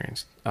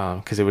experienced,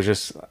 because it was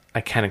just,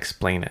 I can't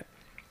explain it.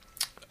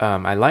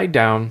 I lied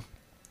down,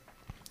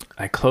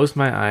 I closed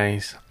my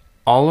eyes.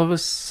 All of a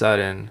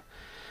sudden,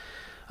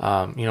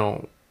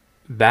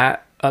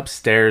 that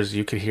upstairs,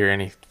 you could hear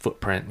any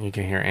footprint. You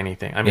can hear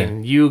anything. I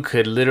mean, you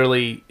could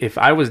literally, if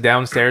I was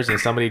downstairs and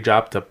somebody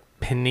dropped a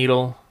pin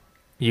needle,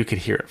 you could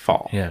hear it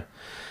fall. Yeah.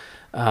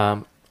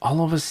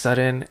 All of a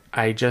sudden,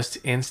 I just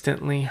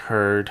instantly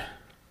heard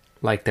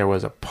like there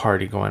was a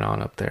party going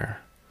on up there.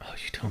 Oh,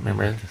 you don't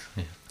remember this?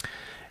 Yeah.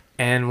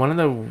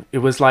 And it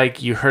was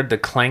like you heard the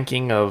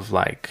clanking of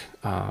like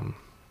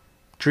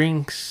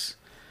drinks,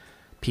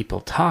 people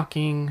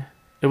talking.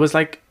 It was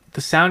like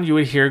the sound you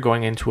would hear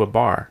going into a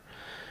bar.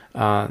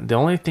 The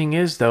only thing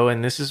is, though,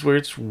 and this is where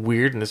it's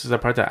weird, and this is the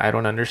part that I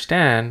don't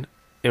understand,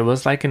 it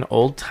was like an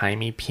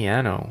old-timey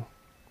piano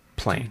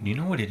playing. Dude, you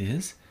know what it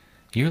is?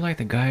 You're like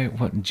the guy,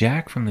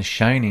 Jack from The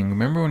Shining.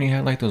 Remember when he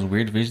had like those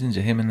weird visions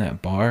of him in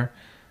that bar?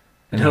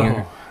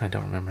 No, I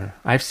don't remember.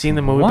 I've seen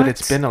the movie, but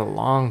it's been a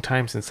long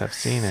time since I've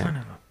seen it. Son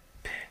of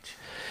a bitch.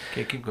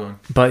 Okay, keep going.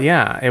 But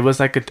yeah, it was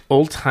like an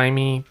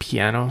old-timey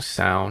piano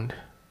sound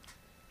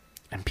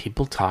and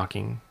people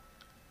talking.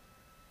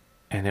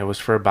 And it was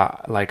for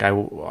about, like, I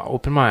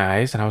opened my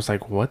eyes and I was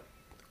like, what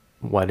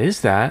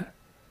is that?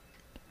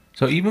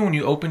 So even when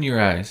you opened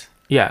your eyes...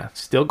 Yeah,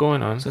 still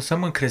going on. So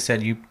someone could have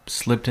said you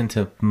slipped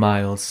into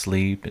mild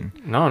sleep and...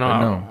 No.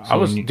 So I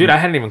was... Dude, I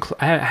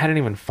hadn't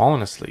even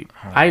fallen asleep.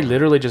 Oh. I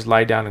literally just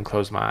lied down and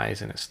closed my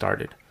eyes and it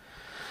started.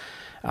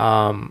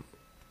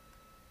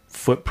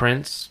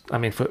 Footprints. I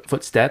mean,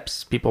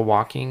 footsteps. People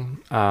walking,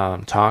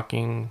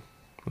 talking.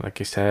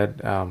 Like I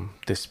said,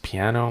 this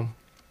piano.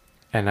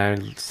 And I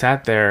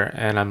sat there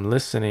and I'm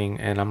listening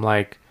and I'm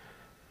like,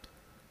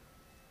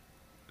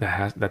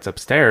 that's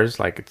upstairs.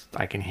 Like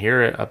I can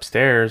hear it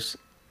upstairs.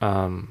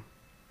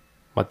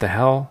 What the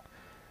hell?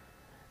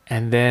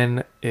 And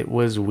then it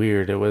was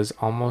weird. It was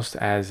almost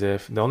as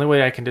if, the only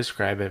way I can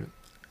describe it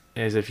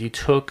is if you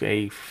took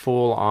a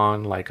full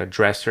on like a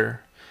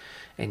dresser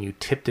and you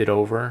tipped it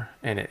over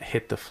and it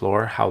hit the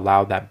floor, how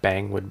loud that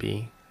bang would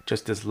be.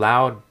 Just this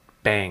loud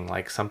bang,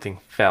 like something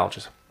fell,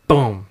 just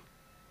boom,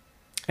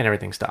 and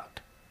everything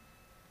stopped.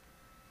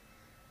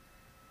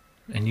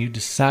 And you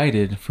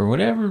decided, for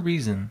whatever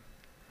reason,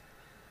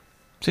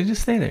 to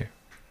just stay there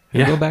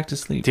and go back to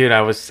sleep. Dude,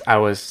 I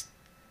was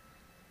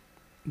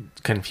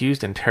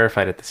confused and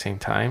terrified at the same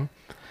time.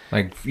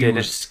 Like, you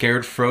were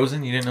scared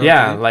frozen? You didn't know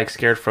what to do? Like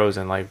scared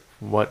frozen. Like,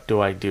 what do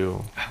I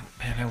do? Oh,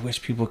 man, I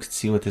wish people could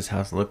see what this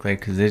house looked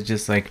like, because it's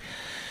just like,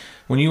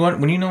 when you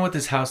know what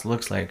this house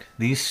looks like,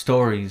 these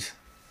stories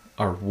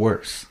are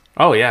worse.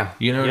 Oh, yeah.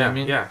 You know what I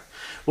mean? Yeah.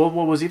 Well,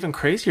 what was even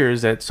crazier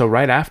is that, so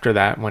right after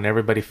that, when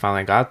everybody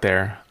finally got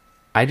there,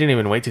 I didn't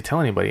even wait to tell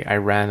anybody. I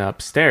ran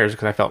upstairs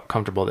because I felt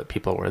comfortable that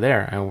people were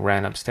there. I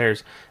ran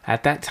upstairs.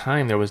 At that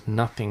time, there was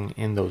nothing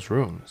in those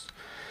rooms.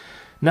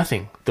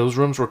 Nothing. Those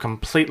rooms were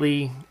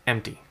completely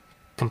empty.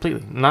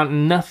 Completely.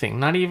 Nothing.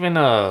 Not even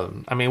I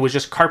mean, it was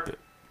just carpet.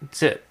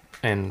 That's it.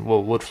 And,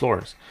 well, wood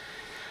floors.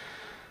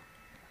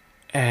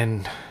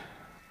 And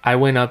I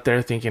went up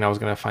there thinking I was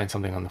going to find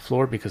something on the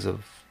floor because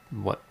of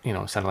what,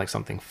 sounded like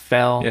something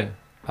fell. Yeah.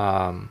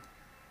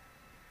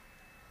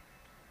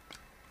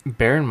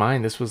 Bear in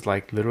mind, this was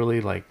like literally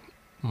like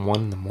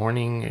 1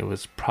 a.m. It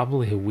was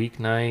probably a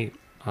weeknight.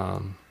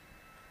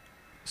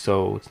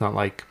 So it's not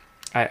like,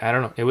 I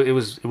don't know. It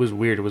was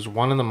weird. It was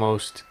one of the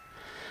most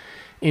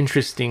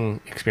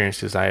interesting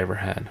experiences I ever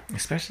had.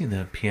 Especially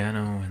the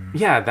piano and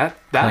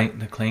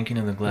the clanking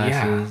of the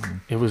glasses. Yeah,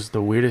 it was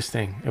the weirdest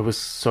thing. It was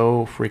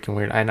so freaking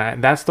weird.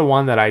 And that's the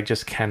one that I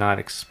just cannot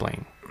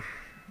explain.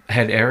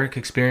 Had Eric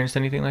experienced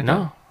anything like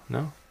that?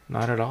 No,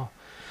 not at all.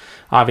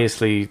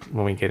 Obviously,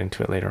 when we get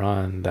into it later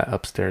on, that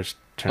upstairs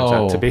turns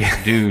out to be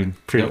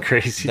pretty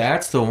crazy.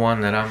 That's the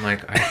one that I'm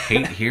like, I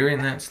hate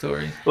hearing that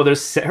story. Well,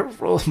 there's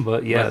several,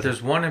 but yeah. But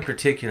there's one in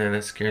particular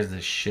that scares the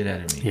shit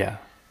out of me. Yeah.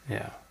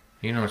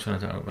 You know what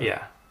I'm talking about.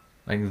 Yeah.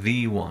 Like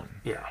the one.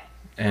 Yeah.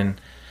 And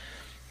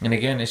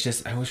again, it's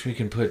just, I wish we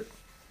could put...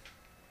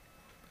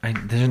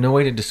 there's no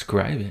way to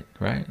describe it,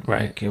 right?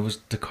 Right.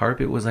 Like the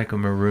carpet was like a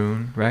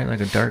maroon, right?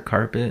 Like a dark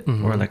carpet,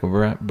 or like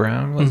a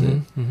brown, was it?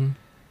 Mm-hmm.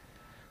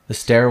 The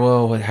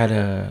stairwell had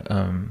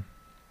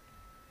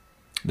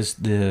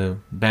the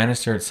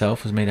banister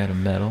itself was made out of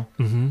metal.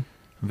 Mm-hmm.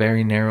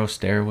 Very narrow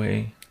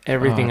stairway.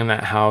 Everything in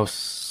that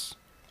house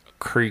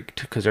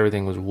creaked because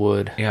everything was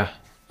wood. Yeah.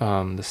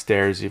 The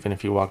stairs, even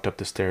if you walked up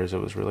the stairs,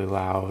 it was really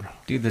loud.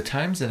 Dude, the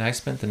times that I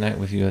spent the night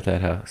with you at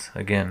that house,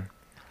 again,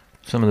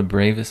 some of the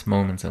bravest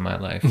moments of my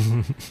life.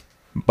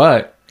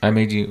 But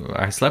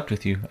I slept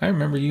with you. I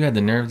remember you had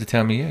the nerve to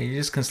tell me, yeah, you're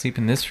just going to sleep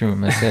in this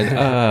room. I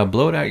said,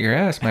 blow it out your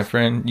ass, my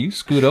friend. You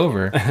scoot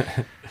over.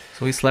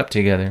 So we slept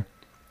together.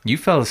 You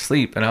fell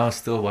asleep and I was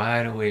still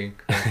wide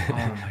awake. Like,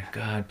 oh my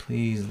God,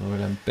 please, Lord,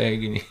 I'm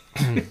begging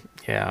you.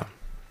 Yeah.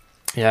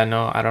 Yeah,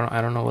 no, I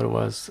don't know what it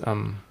was.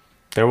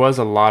 There was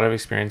a lot of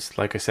experience,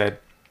 like I said,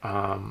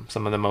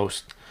 some of the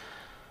most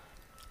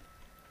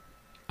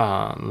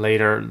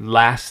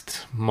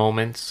last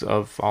moments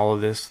of all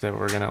of this that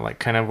we're gonna like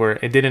kind of where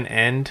it didn't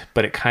end,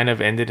 but it kind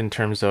of ended in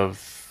terms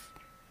of,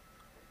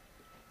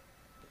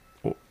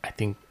 I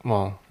think,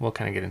 well, we'll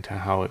kind of get into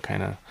how it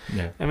kind of,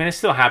 I mean, it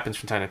still happens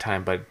from time to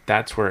time, but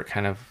that's where it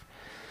kind of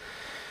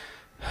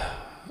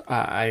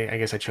I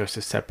guess I chose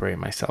to separate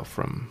myself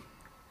from,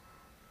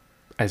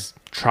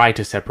 try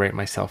to separate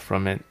myself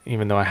from it,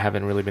 even though I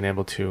haven't really been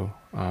able to,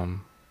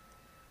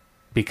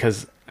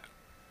 because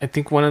I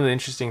think one of the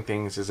interesting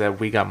things is that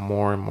we got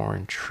more and more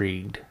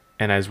intrigued.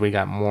 And as we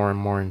got more and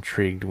more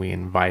intrigued, we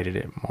invited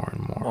it more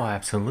and more. Oh,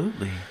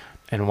 absolutely.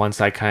 And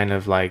once I kind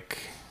of like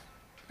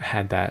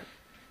had that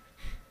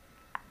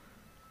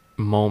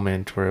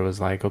moment where it was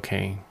like,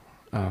 okay,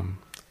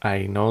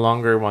 I no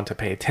longer want to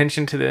pay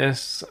attention to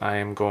this. I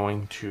am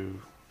going to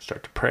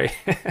start to pray.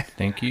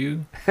 Thank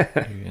you.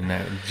 And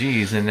that,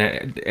 geez, and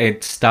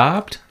it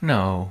stopped?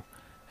 No.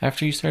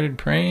 After you started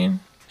praying?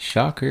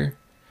 Shocker.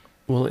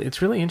 Well,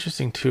 it's really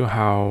interesting too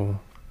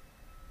how,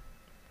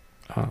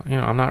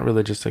 I'm not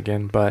religious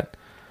again, but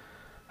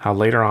how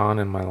later on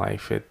in my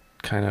life it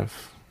kind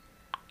of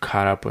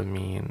caught up with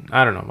me. And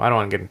I don't know. I don't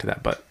want to get into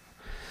that, but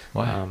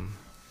why?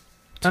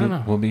 I don't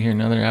know. We'll be here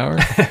another hour.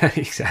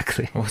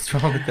 Exactly. What's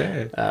wrong with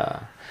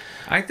that?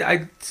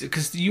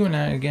 Because you and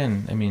I,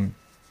 again, I mean,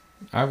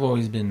 I've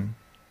always been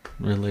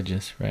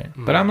religious, right?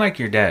 But I'm like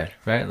your dad,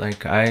 right?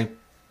 Like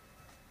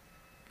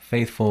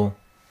faithful,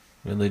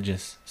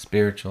 religious,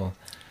 spiritual.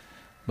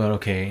 But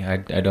okay, I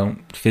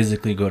don't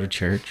physically go to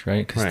church,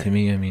 right? Because to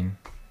me, I mean,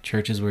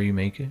 church is where you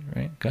make it,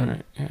 right? God.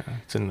 Right. Yeah.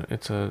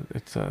 It's a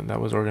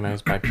that was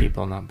organized by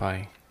people, not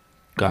by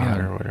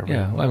God or whatever.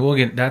 Yeah. Well, we'll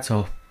get that's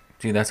a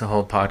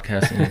whole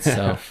podcast in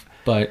itself.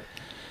 But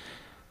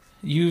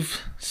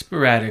you've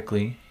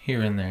sporadically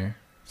here and there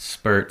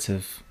spurts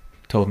have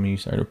told me you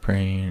started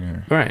praying,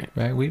 or right.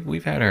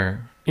 We've had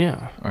our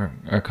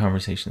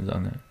conversations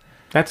on that.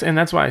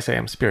 That's why I say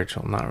I'm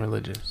spiritual, not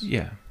religious.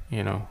 Yeah.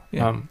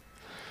 Yeah.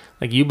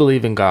 Like you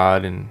believe in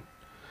God and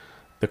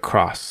the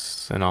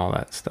cross and all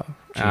that stuff.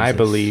 And I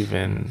believe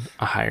in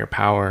a higher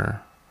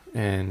power,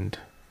 and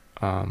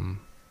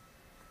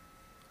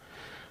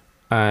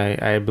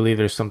I believe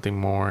there's something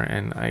more.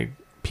 And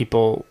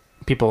people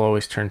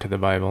always turn to the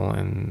Bible,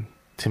 and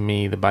to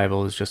me, the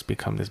Bible has just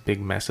become this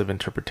big mess of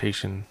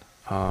interpretation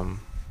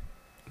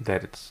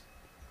that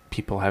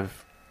people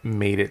have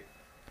made it,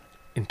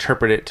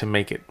 interpret it to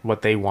make it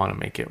what they want to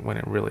make it, when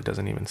it really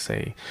doesn't even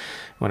say.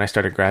 When I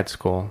started grad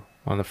school,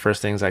 one of the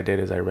first things I did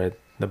is I read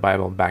the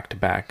Bible back to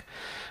back.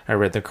 I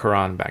read the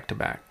Quran back to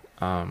back,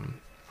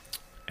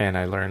 and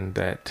I learned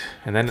that.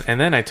 And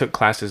then I took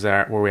classes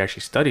where we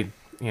actually studied,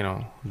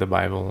 the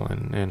Bible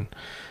and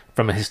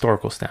from a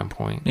historical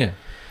standpoint. Yeah.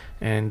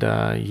 And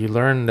you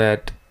learn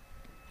that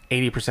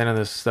 80% of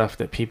the stuff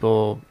that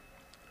people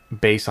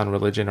base on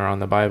religion or on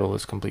the Bible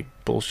is complete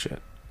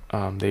bullshit.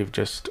 They've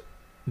just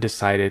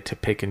decided to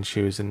pick and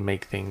choose and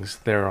make things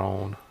their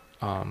own.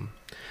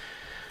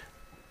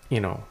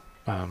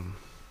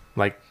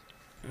 Like,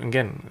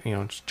 again,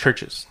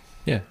 churches.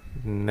 Yeah.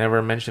 Never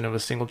a mention of a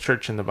single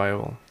church in the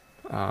Bible.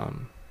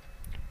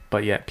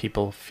 But yet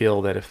people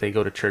feel that if they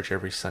go to church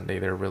every Sunday,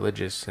 they're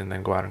religious, and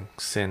then go out and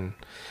sin.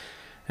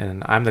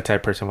 And I'm the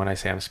type of person, when I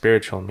say I'm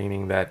spiritual,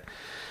 meaning that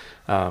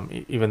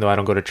even though I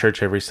don't go to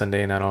church every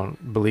Sunday and I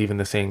don't believe in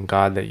the same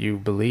God that you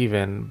believe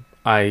in,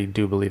 I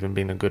do believe in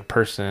being a good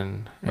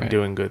person and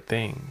doing good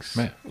things.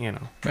 Right.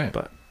 Right.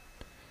 But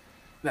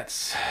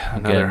that's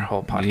another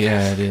whole podcast.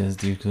 Yeah, it is,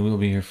 dude, because we'll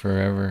be here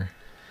forever.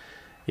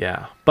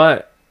 Yeah.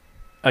 But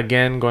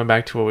again, going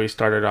back to what we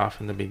started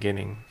off in the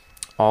beginning,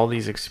 all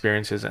these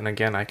experiences, and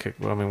again,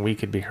 we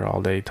could be here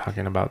all day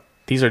talking about,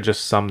 these are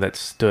just some that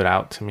stood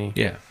out to me.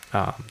 Yeah.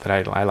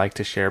 That I like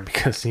to share,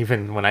 because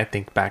even when I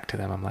think back to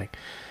them, I'm like,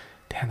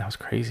 damn, that was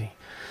crazy.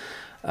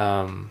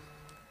 I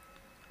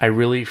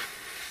really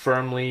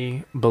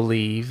firmly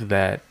believe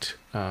that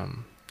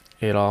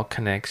it all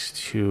connects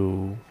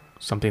to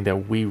something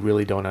that we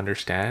really don't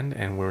understand,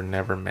 and we're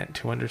never meant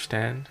to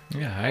understand.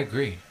 Yeah, I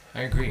agree.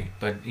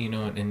 But,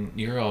 in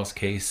your all's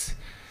case,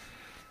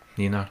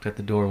 you knocked at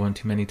the door one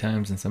too many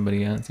times and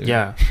somebody answered.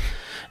 Yeah.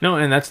 No,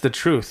 and that's the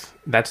truth.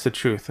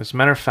 As a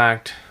matter of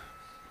fact,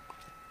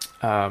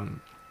 I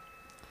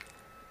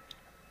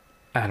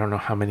don't know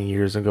how many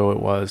years ago it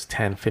was,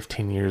 10,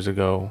 15 years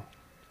ago.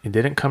 It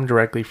didn't come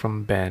directly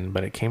from Ben,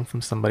 but it came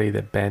from somebody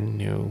that Ben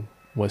knew,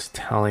 was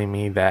telling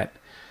me that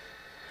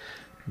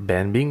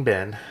Ben being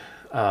Ben,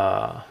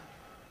 that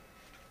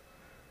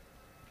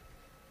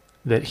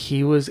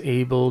he was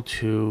able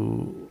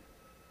to,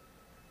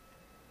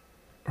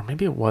 or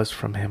maybe it was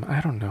from him,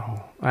 I don't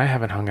know. I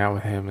haven't hung out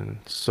with him in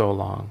so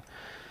long.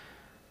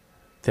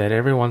 That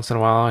every once in a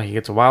while he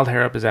gets a wild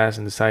hair up his ass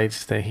and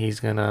decides that he's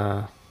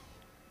gonna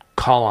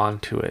call on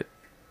to it,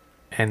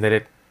 and that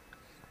it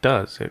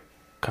does. It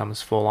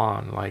comes full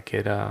on, like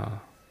it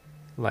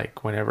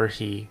like whenever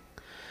he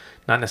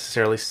not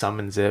necessarily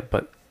summons it,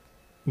 but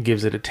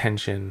gives it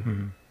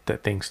attention,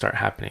 that things start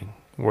happening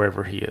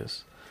wherever he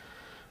is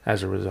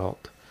as a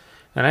result.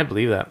 And I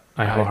believe that.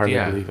 I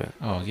wholeheartedly believe it.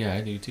 Oh yeah, I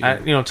do too.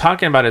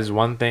 Talking about it is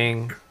one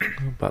thing,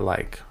 but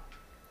like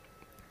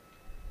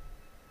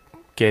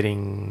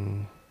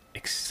getting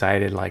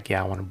excited, like,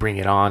 I want to bring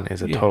it on,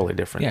 is a totally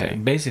different thing.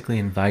 Yeah, basically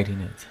inviting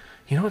it.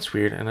 You know what's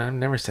weird, and I've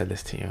never said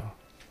this to you.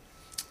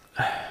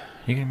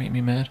 You're gonna make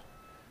me mad?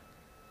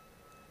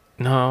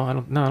 No, I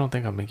don't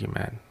think I'll make you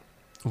mad.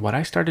 what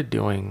I started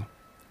doing,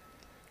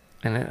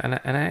 and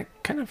I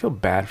kind of feel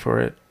bad for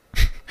it.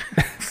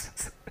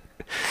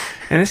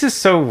 And this is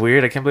so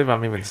weird. I can't believe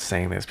I'm even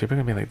saying this. People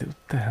are gonna be like,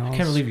 "What the hell?" I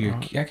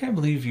can't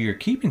believe you're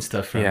keeping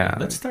stuff from me.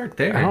 Let's start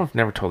there. I've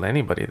never told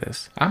anybody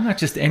this. I'm not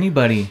just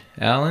anybody,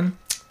 Alan.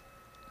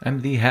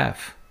 I'm the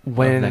half of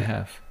the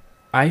half.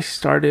 I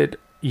started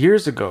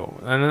years ago,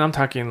 and I'm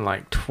talking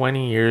like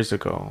 20 years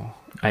ago.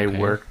 Okay. I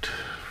worked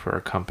for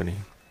a company,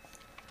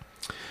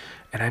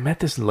 and I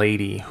met this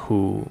lady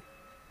who,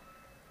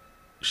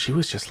 she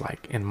was just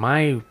like, in my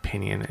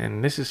opinion,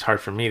 and this is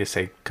hard for me to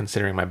say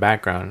considering my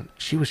background,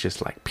 she was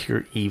just like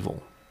pure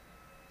evil.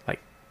 Like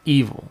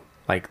evil.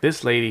 Like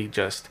this lady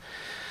just,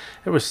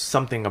 there was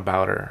something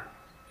about her,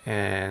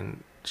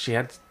 and she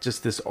had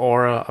just this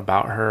aura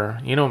about her.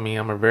 You know me,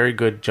 I'm a very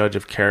good judge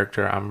of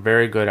character. I'm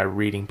very good at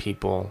reading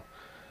people.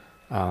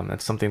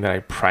 That's something that I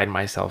pride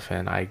myself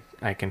in. I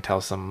can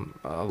tell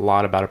a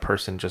lot about a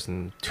person just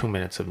in 2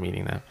 minutes of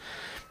meeting them.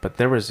 But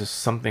there was just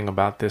something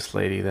about this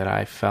lady that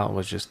I felt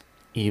was just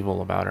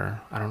evil about her.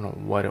 I don't know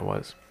what it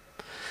was.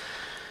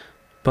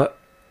 But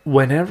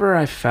whenever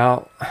I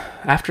felt,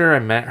 after I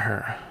met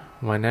her,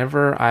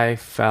 whenever I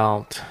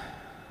felt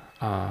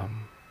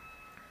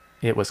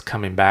it was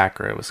coming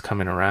back or it was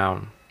coming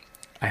around,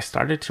 I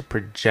started to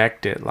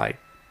project it like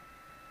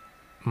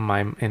in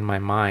my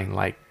mind,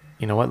 like,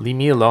 you know what, leave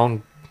me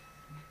alone,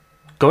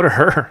 go to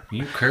her.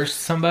 You cursed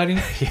somebody?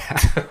 Yeah.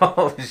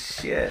 Oh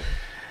shit.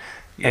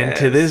 Yes. And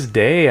to this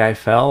day I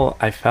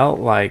felt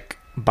like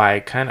by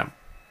kind of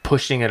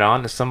pushing it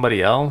on to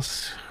somebody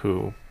else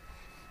who,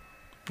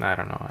 I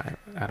don't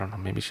know,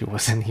 maybe she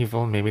wasn't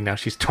evil, maybe now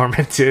she's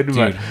tormented. Dude,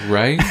 but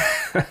right?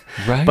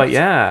 But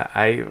yeah,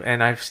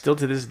 I've still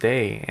to this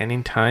day,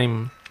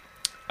 anytime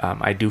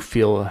I do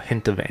feel a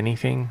hint of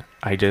anything,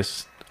 I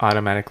just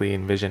automatically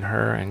envision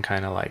her and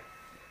kind of like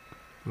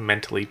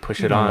mentally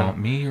push it on. Want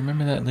me?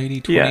 Remember that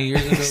lady 20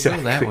 years ago? Exactly.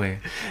 Go that way.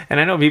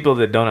 And I know people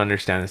that don't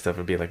understand this stuff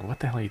would be like,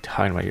 what the hell are you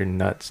talking about? You're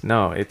nuts.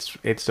 No,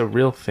 it's a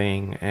real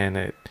thing, and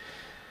it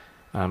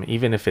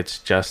even if it's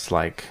just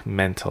like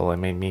mental, it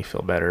made me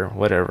feel better,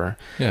 whatever.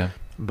 Yeah.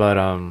 But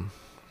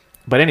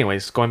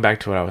anyways, going back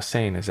to what I was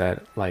saying is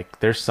that like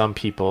there's some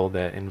people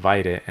that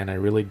invite it, and I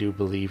really do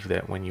believe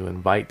that when you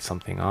invite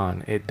something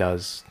on, it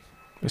does,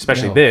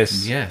 especially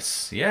this.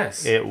 Yes.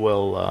 It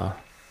will.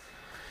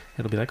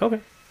 It'll be like, okay.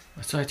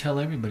 That's what I tell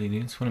everybody,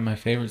 dude. It's one of my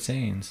favorite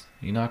sayings.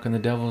 You knock on the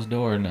devil's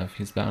door enough,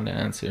 he's bound to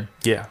answer.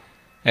 Yeah.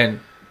 And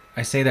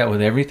I say that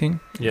with everything.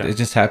 Yeah. It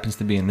just happens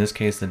to be in this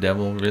case the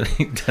devil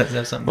really does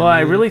have something. Well,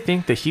 I really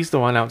think that he's the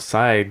one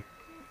outside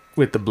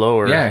with the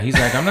blower. Yeah, he's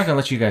like, I'm not gonna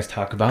let you guys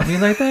talk about me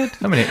like that.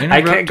 I'm gonna interrupt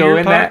I can't go your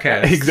in podcast.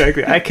 That.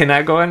 Exactly. I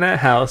cannot go in that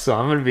house, so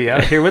I'm gonna be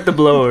out here with the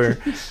blower.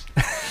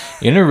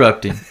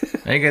 Interrupting.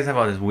 Now you guys have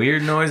all this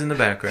weird noise in the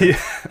background.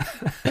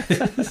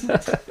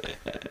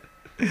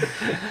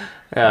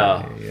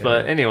 Yeah.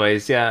 But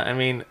anyways, yeah. I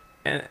mean,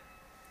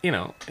 you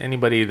know,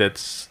 anybody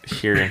that's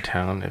here in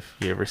town, if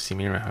you ever see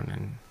me around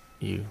and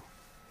you.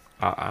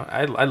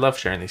 I love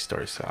sharing these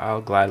stories, so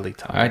I'll gladly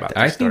talk about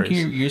these stories. I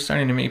think you're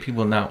starting to make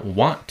people not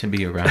want to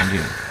be around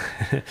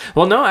you.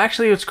 Well, no,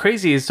 actually, what's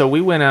crazy is, so we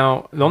went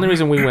out. The only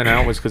reason we went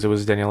out was because it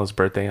was Daniela's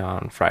birthday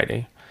on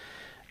Friday.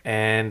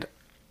 And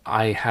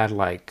I had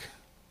like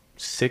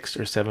 6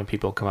 or 7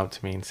 people come up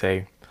to me and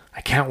say,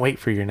 I can't wait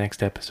for your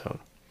next episode.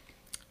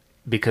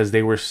 Because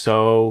they were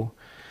so...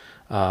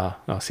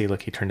 oh, see,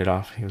 look, he turned it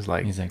off. He's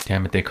like,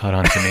 damn it, they caught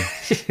on to me.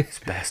 These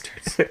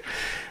bastards.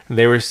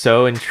 They were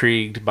so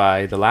intrigued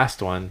by the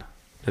last one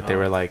that they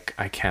were like,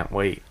 I can't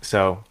wait.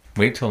 So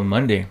wait till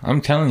Monday. I'm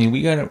telling you,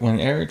 we got it when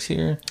Eric's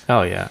here.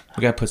 Oh yeah,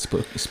 we got to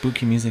put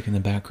spooky music in the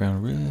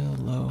background real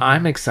low.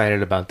 I'm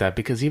excited about that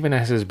because even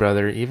as his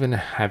brother, even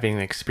having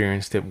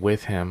experienced it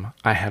with him,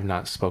 I have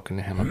not spoken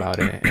to him about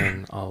it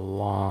in a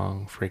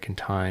long freaking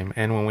time.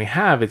 And when we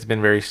have, it's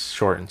been very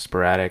short and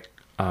sporadic.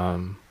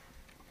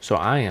 So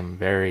I am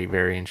very,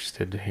 very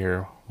interested to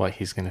hear what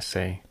he's going to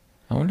say.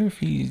 I wonder if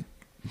he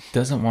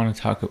doesn't want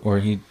to talk, or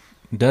he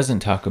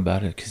doesn't talk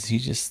about it because he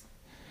just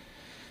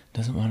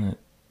doesn't want to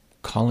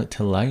call it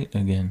to light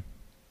again.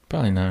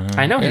 Probably not.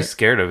 I know he's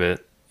scared of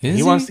it.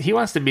 He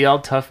wants to be all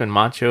tough and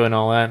macho and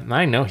all that, and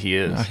I know he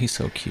is. Oh, he's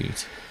so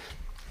cute.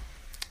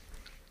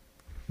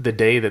 The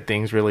day that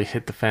things really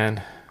hit the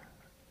fan,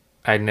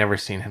 I'd never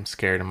seen him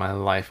scared in my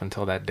life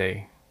until that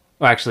day.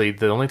 Well, actually,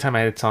 the only time I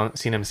had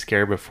seen him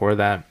scared before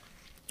that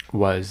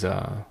was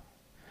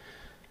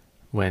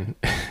when...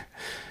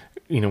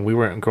 You know, we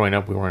weren't growing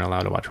up. We weren't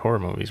allowed to watch horror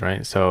movies,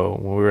 right?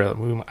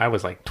 So I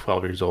was like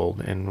 12 years old,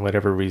 and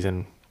whatever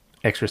reason,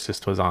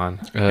 Exorcist was on,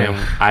 and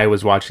I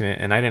was watching it,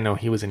 and I didn't know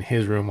he was in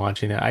his room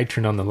watching it. I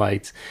turned on the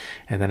lights,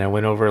 and then I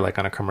went over like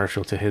on a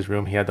commercial to his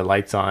room. He had the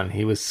lights on.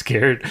 He was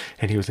scared,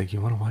 and he was like,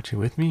 "You want to watch it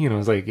with me?" And I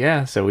was like,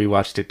 "Yeah." So we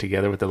watched it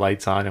together with the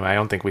lights on, and I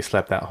don't think we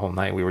slept that whole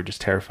night. We were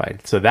just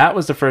terrified. So that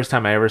was the first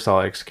time I ever saw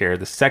Eric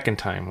scared. The second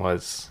time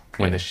was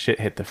when the shit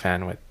hit the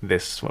fan with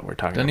this, what we're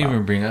talking about. Don't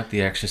even bring up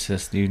The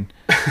Exorcist, dude.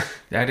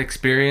 That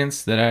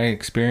experience that I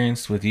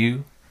experienced with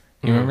you,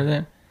 you remember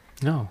that?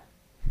 No.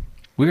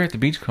 We were at the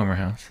Beachcomber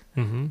house.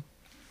 Mm-hmm.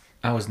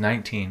 I was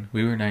 19.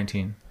 We were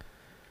 19.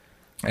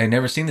 I had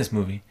never seen this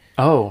movie.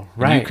 Oh,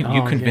 right.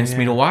 You convinced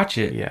me to watch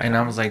it. Yeah. And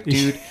I was like,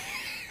 dude,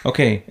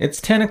 okay, it's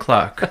 10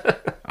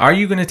 o'clock. Are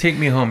you going to take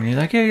me home? And you're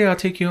like, yeah, I'll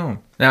take you home.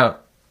 Now,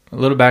 a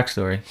little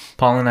backstory.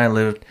 Paul and I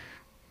lived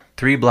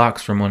 3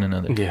 blocks from one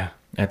another. Yeah.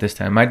 At this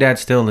time. My dad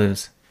still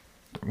lives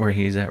where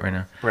he's at right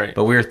now. Right.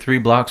 But we were 3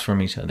 blocks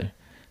from each other.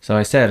 So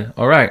I said,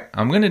 all right,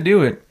 I'm going to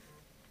do it,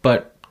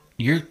 but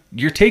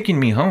you're taking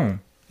me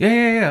home.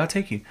 Yeah, I'll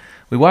take you.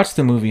 We watched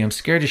the movie. I'm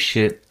scared as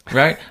shit,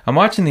 right? I'm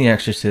watching The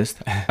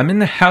Exorcist. I'm in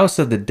the house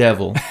of the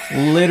devil,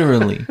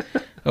 literally.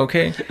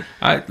 Okay?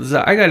 I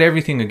got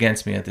everything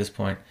against me at this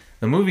point.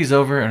 The movie's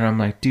over, and I'm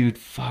like, dude,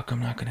 fuck,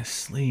 I'm not going to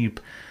sleep.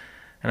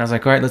 And I was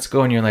like, all right, let's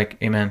go. And you're like,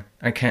 hey, man,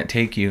 I can't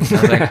take you. And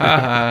I was like,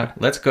 haha,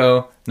 let's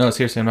go. No,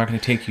 seriously, I'm not going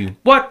to take you.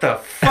 What the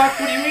fuck?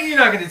 What do you mean you're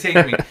not going to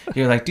take me?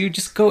 You're like, dude,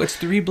 just go. It's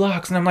 3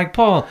 blocks. And I'm like,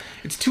 Paul,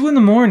 it's 2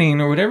 a.m.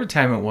 or whatever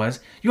time it was.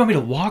 You want me to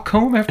walk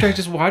home after I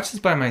just watched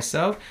this by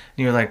myself?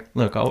 And you're like,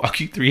 look, I'll walk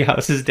you 3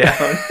 houses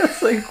down.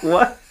 It's like,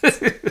 what?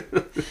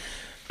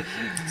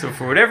 So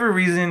for whatever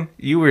reason,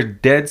 you were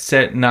dead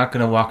set not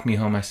going to walk me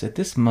home. I said,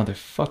 this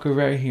motherfucker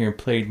right here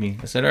played me.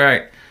 I said, all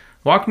right.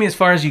 Walk me as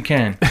far as you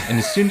can. And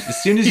as soon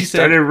as you said,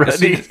 started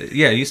running.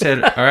 You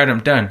said, all right, I'm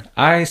done.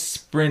 I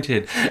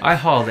sprinted. I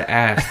hauled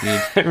ass,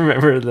 dude. I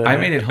remember that. I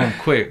made it home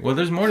quick. Well,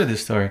 there's more to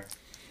this story.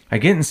 I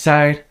get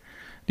inside,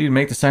 dude,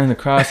 make the sign of the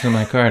cross, and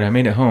I'm like, all right, I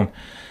made it home.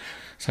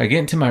 So I get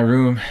into my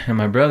room, and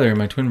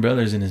my twin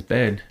brother's in his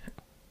bed.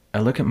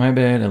 I look at my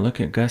bed, I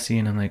look at Gussie,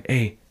 and I'm like,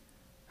 hey,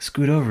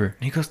 scoot over.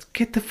 And he goes,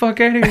 get the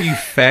fuck out of here, you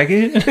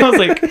faggot. And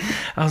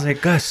I was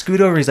like, Gus, scoot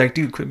over. He's like,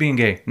 dude, quit being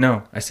gay.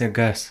 No, I said,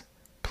 Gus,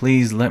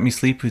 please let me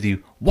sleep with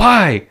you.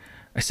 Why?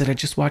 I said, I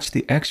just watched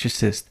The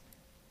Exorcist.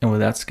 And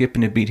without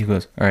skipping a beat, he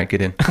goes, all right,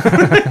 get in.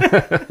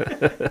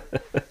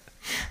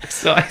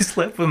 So I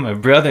slept with my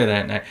brother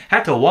that night.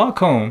 Had to walk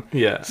home.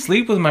 Yeah.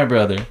 Sleep with my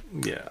brother.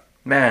 Yeah.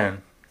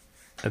 Man.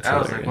 That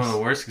was like one of the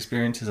worst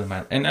experiences of my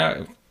life.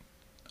 And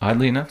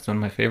oddly enough, it's one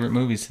of my favorite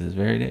movies to this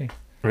very day.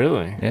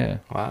 Really? Yeah.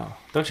 Wow.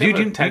 Don't you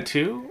have a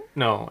tattoo?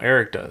 No,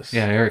 Eric does.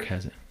 Yeah, Eric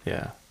has it.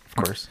 Yeah, of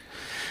course.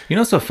 You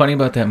know what's so funny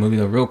about that movie,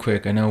 though, real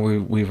quick? I know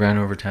we ran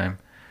over time.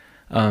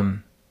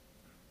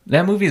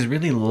 That movie has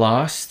really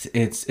lost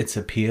its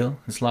appeal.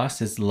 It's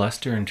lost its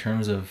luster in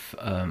terms of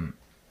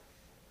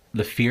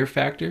the fear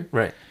factor.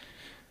 Right.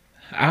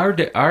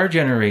 Our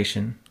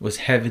generation was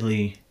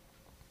heavily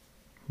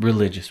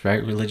religious,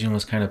 right? Religion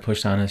was kind of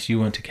pushed on us. You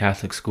went to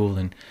Catholic school,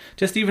 and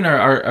just even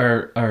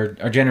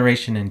our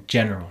generation in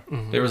general,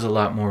 there was a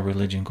lot more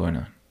religion going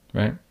on,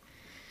 right?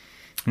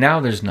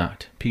 Now there's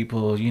not.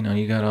 People,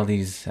 you got all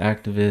these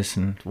activists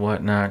and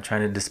whatnot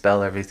trying to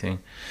dispel everything.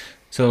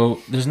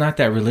 So there's not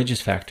that religious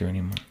factor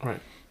anymore.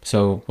 Right.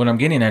 So what I'm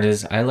getting at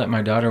is I let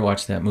my daughter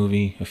watch that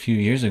movie a few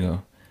years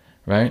ago,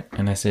 right?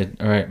 And I said,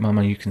 all right,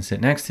 Mama, you can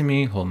sit next to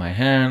me, hold my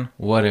hand,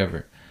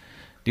 whatever.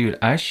 Dude,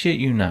 I shit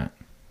you not.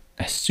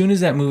 As soon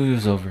as that movie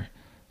was over,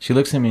 she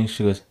looks at me and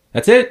she goes,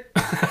 that's it?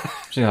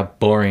 She got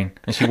boring.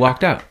 And she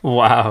walked out.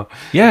 Wow.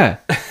 Yeah.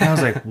 And I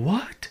was like,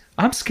 what?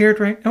 I'm scared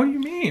right now. What do you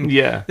mean?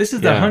 Yeah. This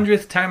is the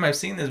 100th time I've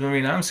seen this movie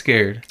and I'm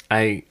scared.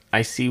 I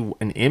see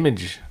an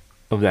image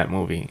of that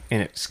movie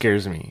and it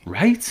scares me.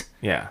 Right?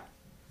 Yeah.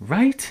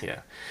 Right?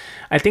 Yeah.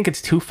 I think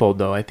it's twofold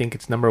though. I think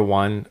it's number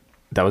one,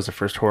 that was the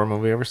first horror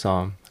movie I ever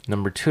saw.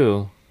 Number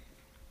two,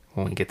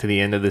 when we get to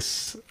the end of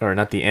this, or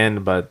not the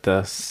end, but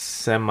the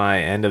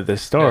semi-end of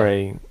this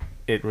story,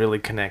 it really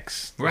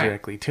connects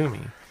directly to me.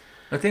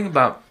 The thing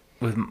about,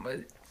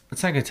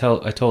 it's like I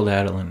told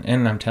Adeline,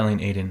 and I'm telling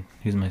Aiden,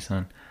 who's my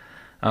son,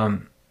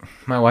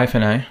 my wife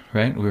and I,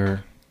 right,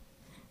 we're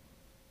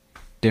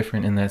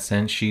different in that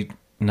sense. She's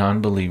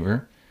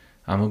non-believer.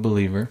 I'm a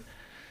believer.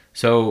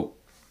 So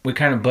we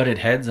kind of butted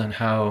heads on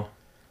how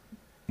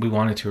we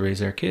wanted to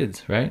raise our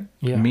kids, right?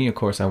 Yeah. Me, of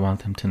course, I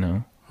want them to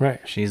know. Right.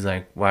 She's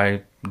like,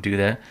 why do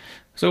that?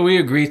 So we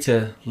agreed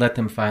to let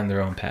them find their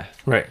own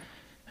path. Right.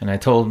 And I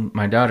told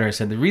my daughter, I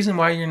said, the reason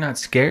why you're not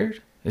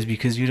scared is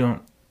because you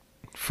don't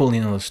fully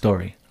know the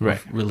story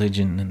of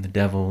religion and the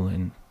devil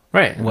and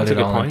what it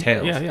all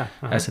entails. Yeah, yeah.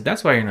 I said,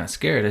 that's why you're not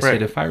scared. I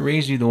said, if I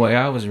raised you the way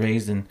I was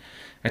raised and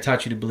I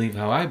taught you to believe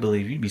how I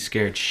believe, you'd be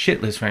scared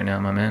shitless right now,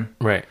 my man.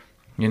 Right.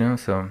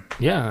 So.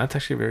 Yeah, that's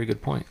actually a very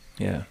good point.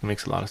 Yeah. It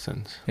makes a lot of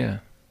sense. Yeah.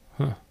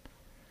 Huh.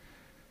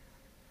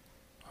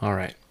 All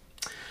right.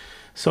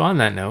 So on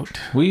that note,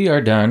 we are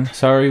done.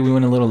 Sorry we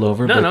went a little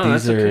over, but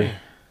these are... Okay.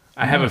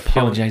 I have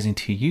apologizing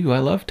to you. I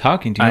love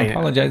talking to you. I'm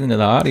apologizing to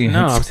the audience.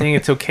 No, I'm saying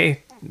it's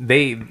okay.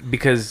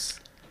 Because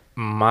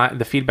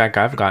the feedback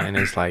I've gotten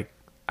is like,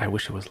 I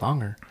wish it was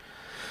longer.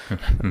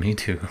 Me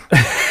too.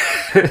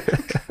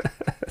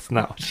 That's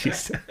not what she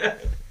said.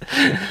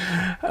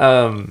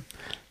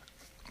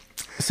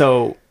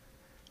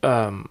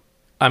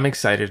 I'm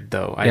excited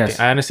though. I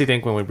honestly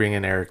think when we bring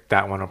in Eric,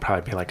 that one will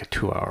probably be like a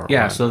 2-hour.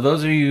 Yeah. So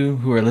those of you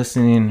who are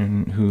listening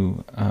and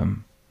who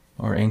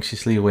are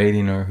anxiously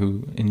awaiting or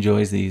who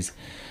enjoys these,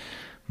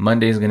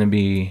 Monday is going to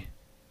be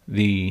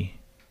the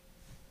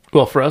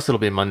Well, for us, it'll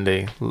be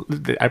Monday.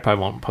 I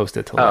probably won't post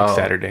it till like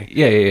Saturday.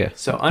 Yeah.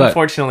 So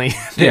unfortunately,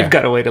 they've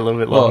got to wait a little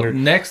bit longer.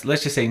 Let's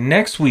just say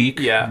next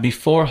week,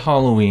 before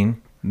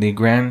Halloween, the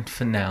grand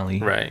finale,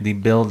 the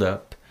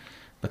build-up,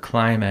 the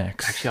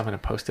climax. Actually, I'm going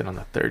to post it on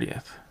the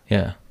 30th.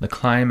 Yeah, the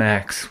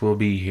climax will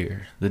be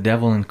here. The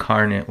devil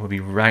incarnate will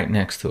be right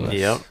next to us.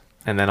 Yep.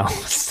 And then all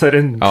of a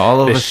sudden,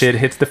 the shit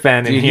hits the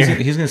fan in here.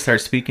 He's going to start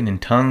speaking in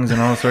tongues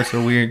and all sorts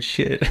of weird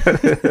shit.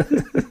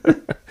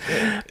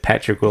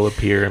 Patrick will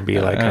appear and be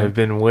like, I've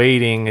been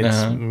waiting.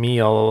 It's me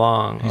all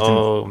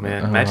along.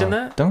 Man. Imagine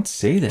that. Don't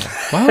say that.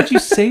 Why would you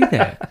say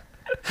that?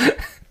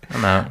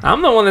 I'm out.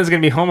 I'm the one that's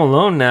going to be home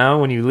alone now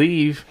when you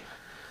leave.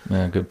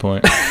 Good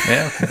point.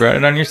 Yeah, you brought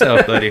it on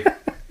yourself, buddy.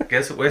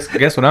 Guess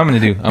what I'm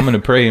going to do? I'm going to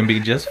pray and be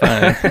just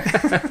fine.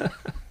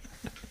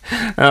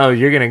 Oh,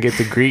 you're going to get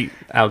to greet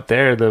out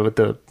there with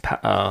the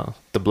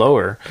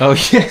blower. Oh,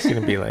 yeah. He's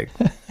going to be like...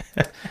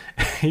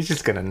 He's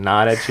just gonna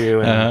nod at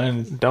you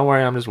and don't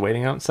worry, I'm just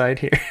waiting outside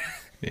here.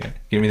 Yeah,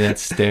 give me that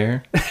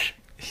stare.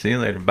 See you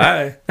later.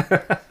 Bye.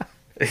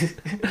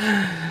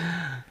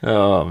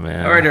 Oh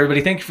man. All right,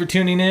 everybody. Thank you for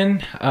tuning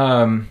in.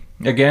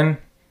 Again,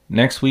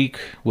 next week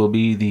will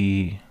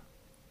be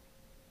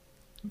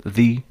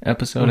the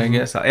episode. I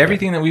guess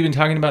everything that we've been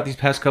talking about these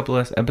past couple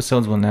of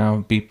episodes will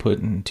now be put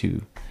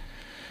into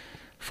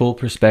full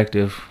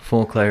perspective,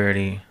 full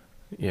clarity.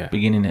 Yeah,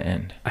 beginning to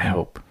end. I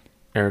hope.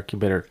 Eric, you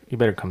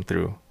better come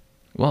through.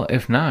 Well,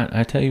 if not,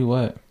 I tell you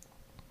what.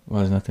 Well,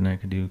 there's nothing I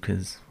can do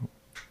because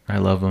I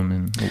love him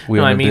and we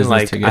own the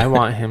business together. I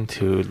want him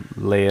to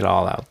lay it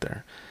all out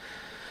there.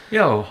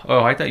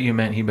 I thought you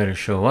meant he better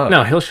show up.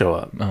 No, he'll show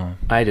up. Oh.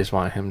 I just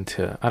want him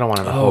to. I don't want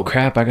him to. Oh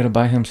crap! I gotta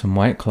buy him some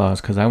White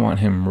Claws because I want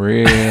him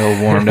real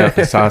warmed up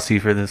and saucy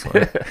for this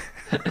one.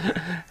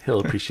 He'll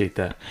appreciate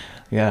that.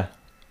 Yeah,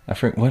 I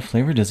forget what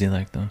flavor does he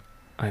like though.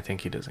 I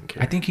think he doesn't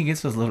care. I think he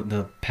gets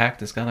the pack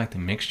that's got like the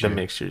mixture. The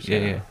mixtures,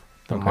 yeah.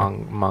 The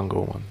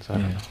mango ones. I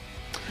don't know.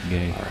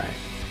 Gay. All right.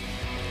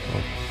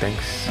 Well,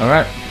 thanks. All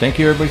right. Thank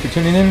you everybody for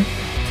tuning in.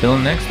 Till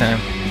next time.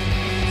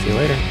 See you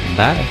later.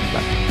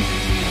 Bye.